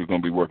 we're gonna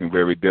be working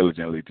very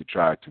diligently to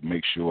try to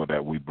make sure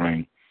that we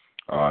bring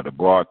the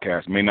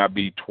broadcast. May not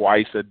be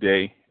twice a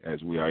day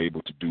as we are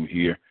able to do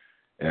here,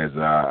 as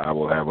I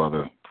will have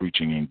other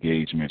preaching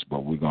engagements,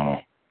 but we're going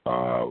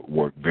to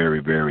work very,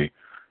 very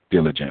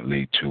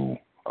diligently to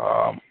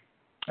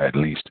at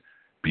least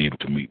be able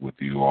to meet with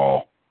you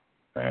all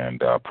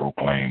and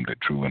proclaim the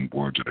true and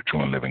words of the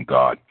true and living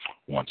God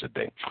once a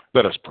day.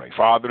 Let us pray.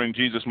 Father, in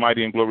Jesus'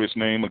 mighty and glorious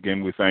name,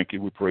 again, we thank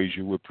you, we praise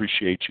you, we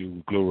appreciate you,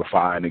 we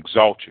glorify and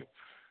exalt you.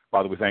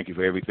 Father, we thank you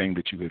for everything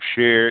that you have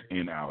shared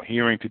in our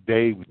hearing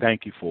today. We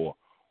thank you for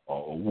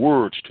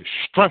words to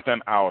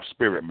strengthen our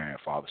spirit, man,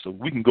 Father, so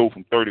we can go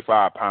from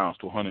 35 pounds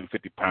to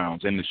 150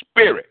 pounds in the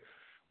spirit.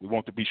 We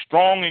want to be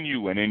strong in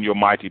you and in your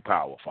mighty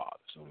power, Father,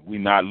 so that we're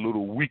not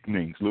little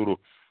weaklings, little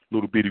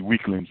bitty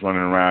weaklings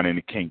running around in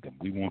the kingdom.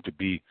 We want to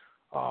be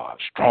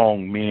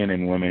strong men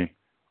and women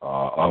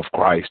of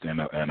Christ and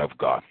of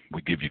God.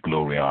 We give you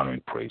glory, honor,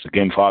 and praise.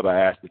 Again, Father,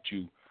 I ask that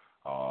you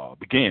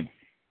begin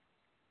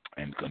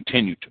and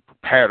continue to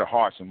prepare the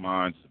hearts and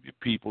minds of your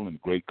people in the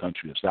great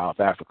country of South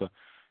Africa,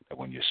 that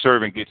when your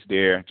servant gets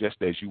there, just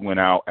as you went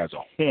out as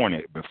a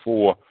hornet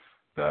before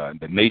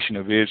the nation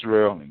of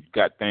Israel, and you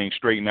got things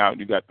straightened out,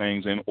 you got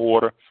things in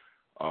order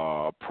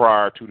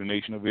prior to the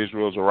nation of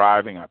Israel's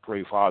arriving, I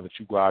pray, Father, that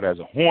you go out as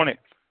a hornet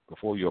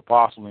before your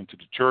apostle into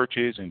the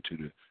churches, into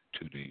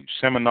the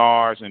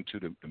seminars, into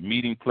the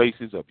meeting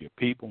places of your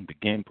people, and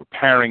begin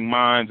preparing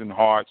minds and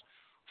hearts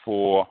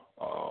for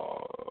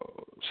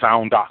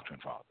sound doctrine,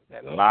 Father,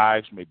 that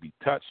lives may be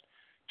touched,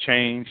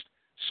 changed,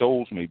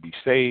 souls may be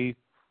saved,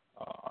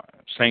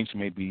 saints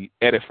may be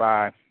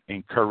edified,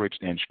 encouraged,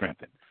 and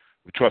strengthened.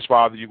 We trust,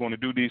 Father, you're going to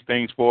do these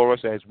things for us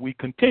as we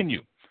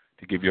continue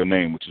to give your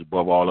name, which is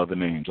above all other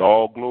names,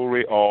 all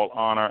glory, all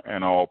honor,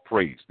 and all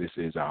praise. This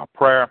is our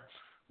prayer.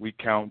 We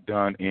count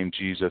done in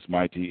Jesus'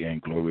 mighty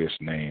and glorious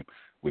name.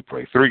 We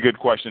pray. 3 good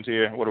questions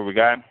here. What do we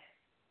got?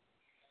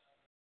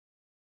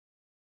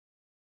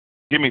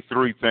 Give me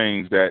 3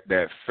 things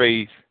that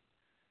faith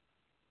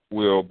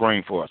will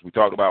bring for us. We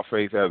talked about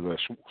faith as a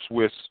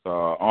Swiss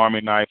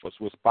army knife, or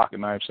Swiss pocket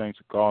knife. Saints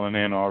are calling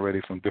in already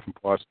from different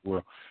parts of the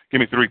world.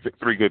 Give me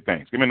 3 good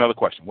things. Give me another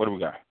question. What do we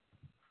got?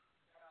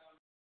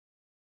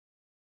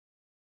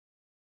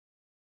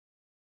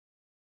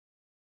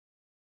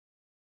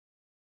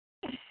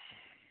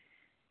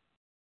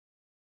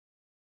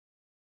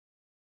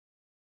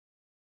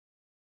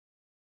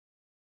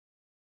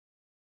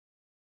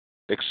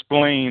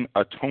 Explain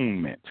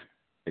atonement.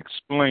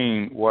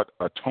 Explain what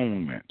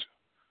atonement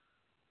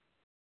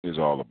is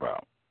all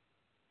about.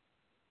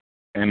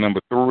 And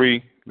number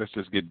 3, let's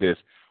just get this.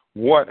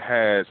 What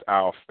has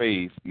our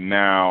faith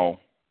now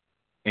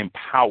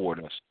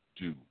empowered us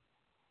to do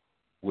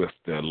with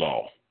the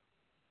law?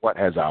 What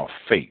has our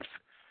faith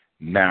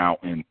now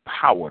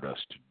empowered us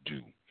to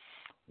do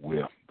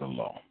with the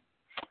law?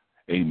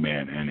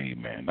 Amen and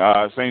amen.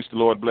 Saints, the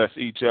Lord bless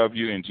each of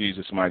you in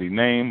Jesus' mighty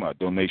name.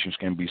 Donations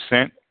can be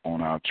sent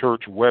on our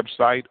church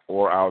website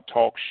or our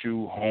Talk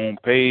Shoe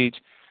homepage.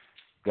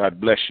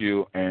 God bless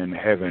you, and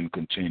heaven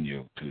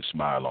continue to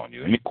smile on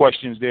you. Any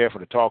questions there for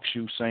the Talk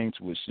Shoe Saints?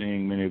 We're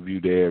seeing many of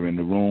you there in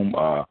the room.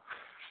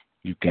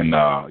 You can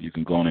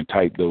go on and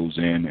type those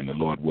in, and the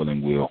Lord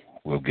willing,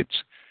 we'll get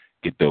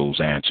those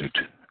answered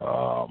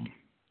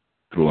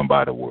through and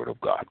by the word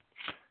of God.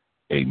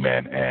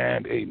 Amen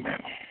and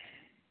amen.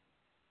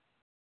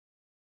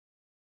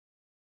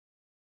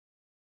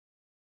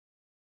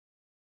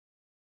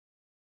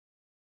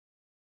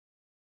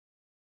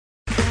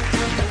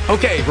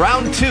 Okay,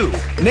 round 2.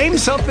 Name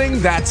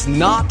something that's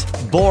not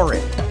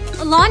boring.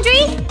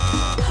 Laundry?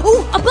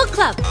 Ooh, a book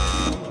club.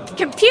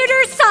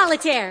 Computer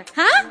solitaire,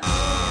 huh?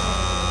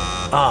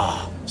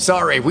 Ah, oh,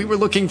 sorry, we were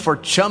looking for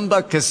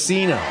Chumba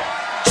Casino.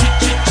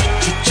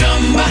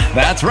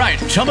 That's right,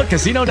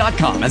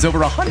 ChumbaCasino.com has over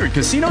 100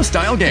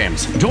 casino-style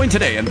games. Join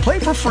today and play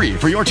for free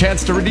for your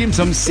chance to redeem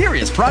some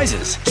serious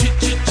prizes.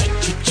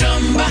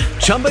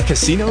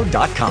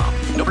 ChumbaCasino.com.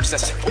 No purchase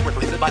necessary. Void where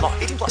prohibited by law.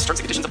 18+ terms and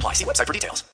conditions apply. See website for details.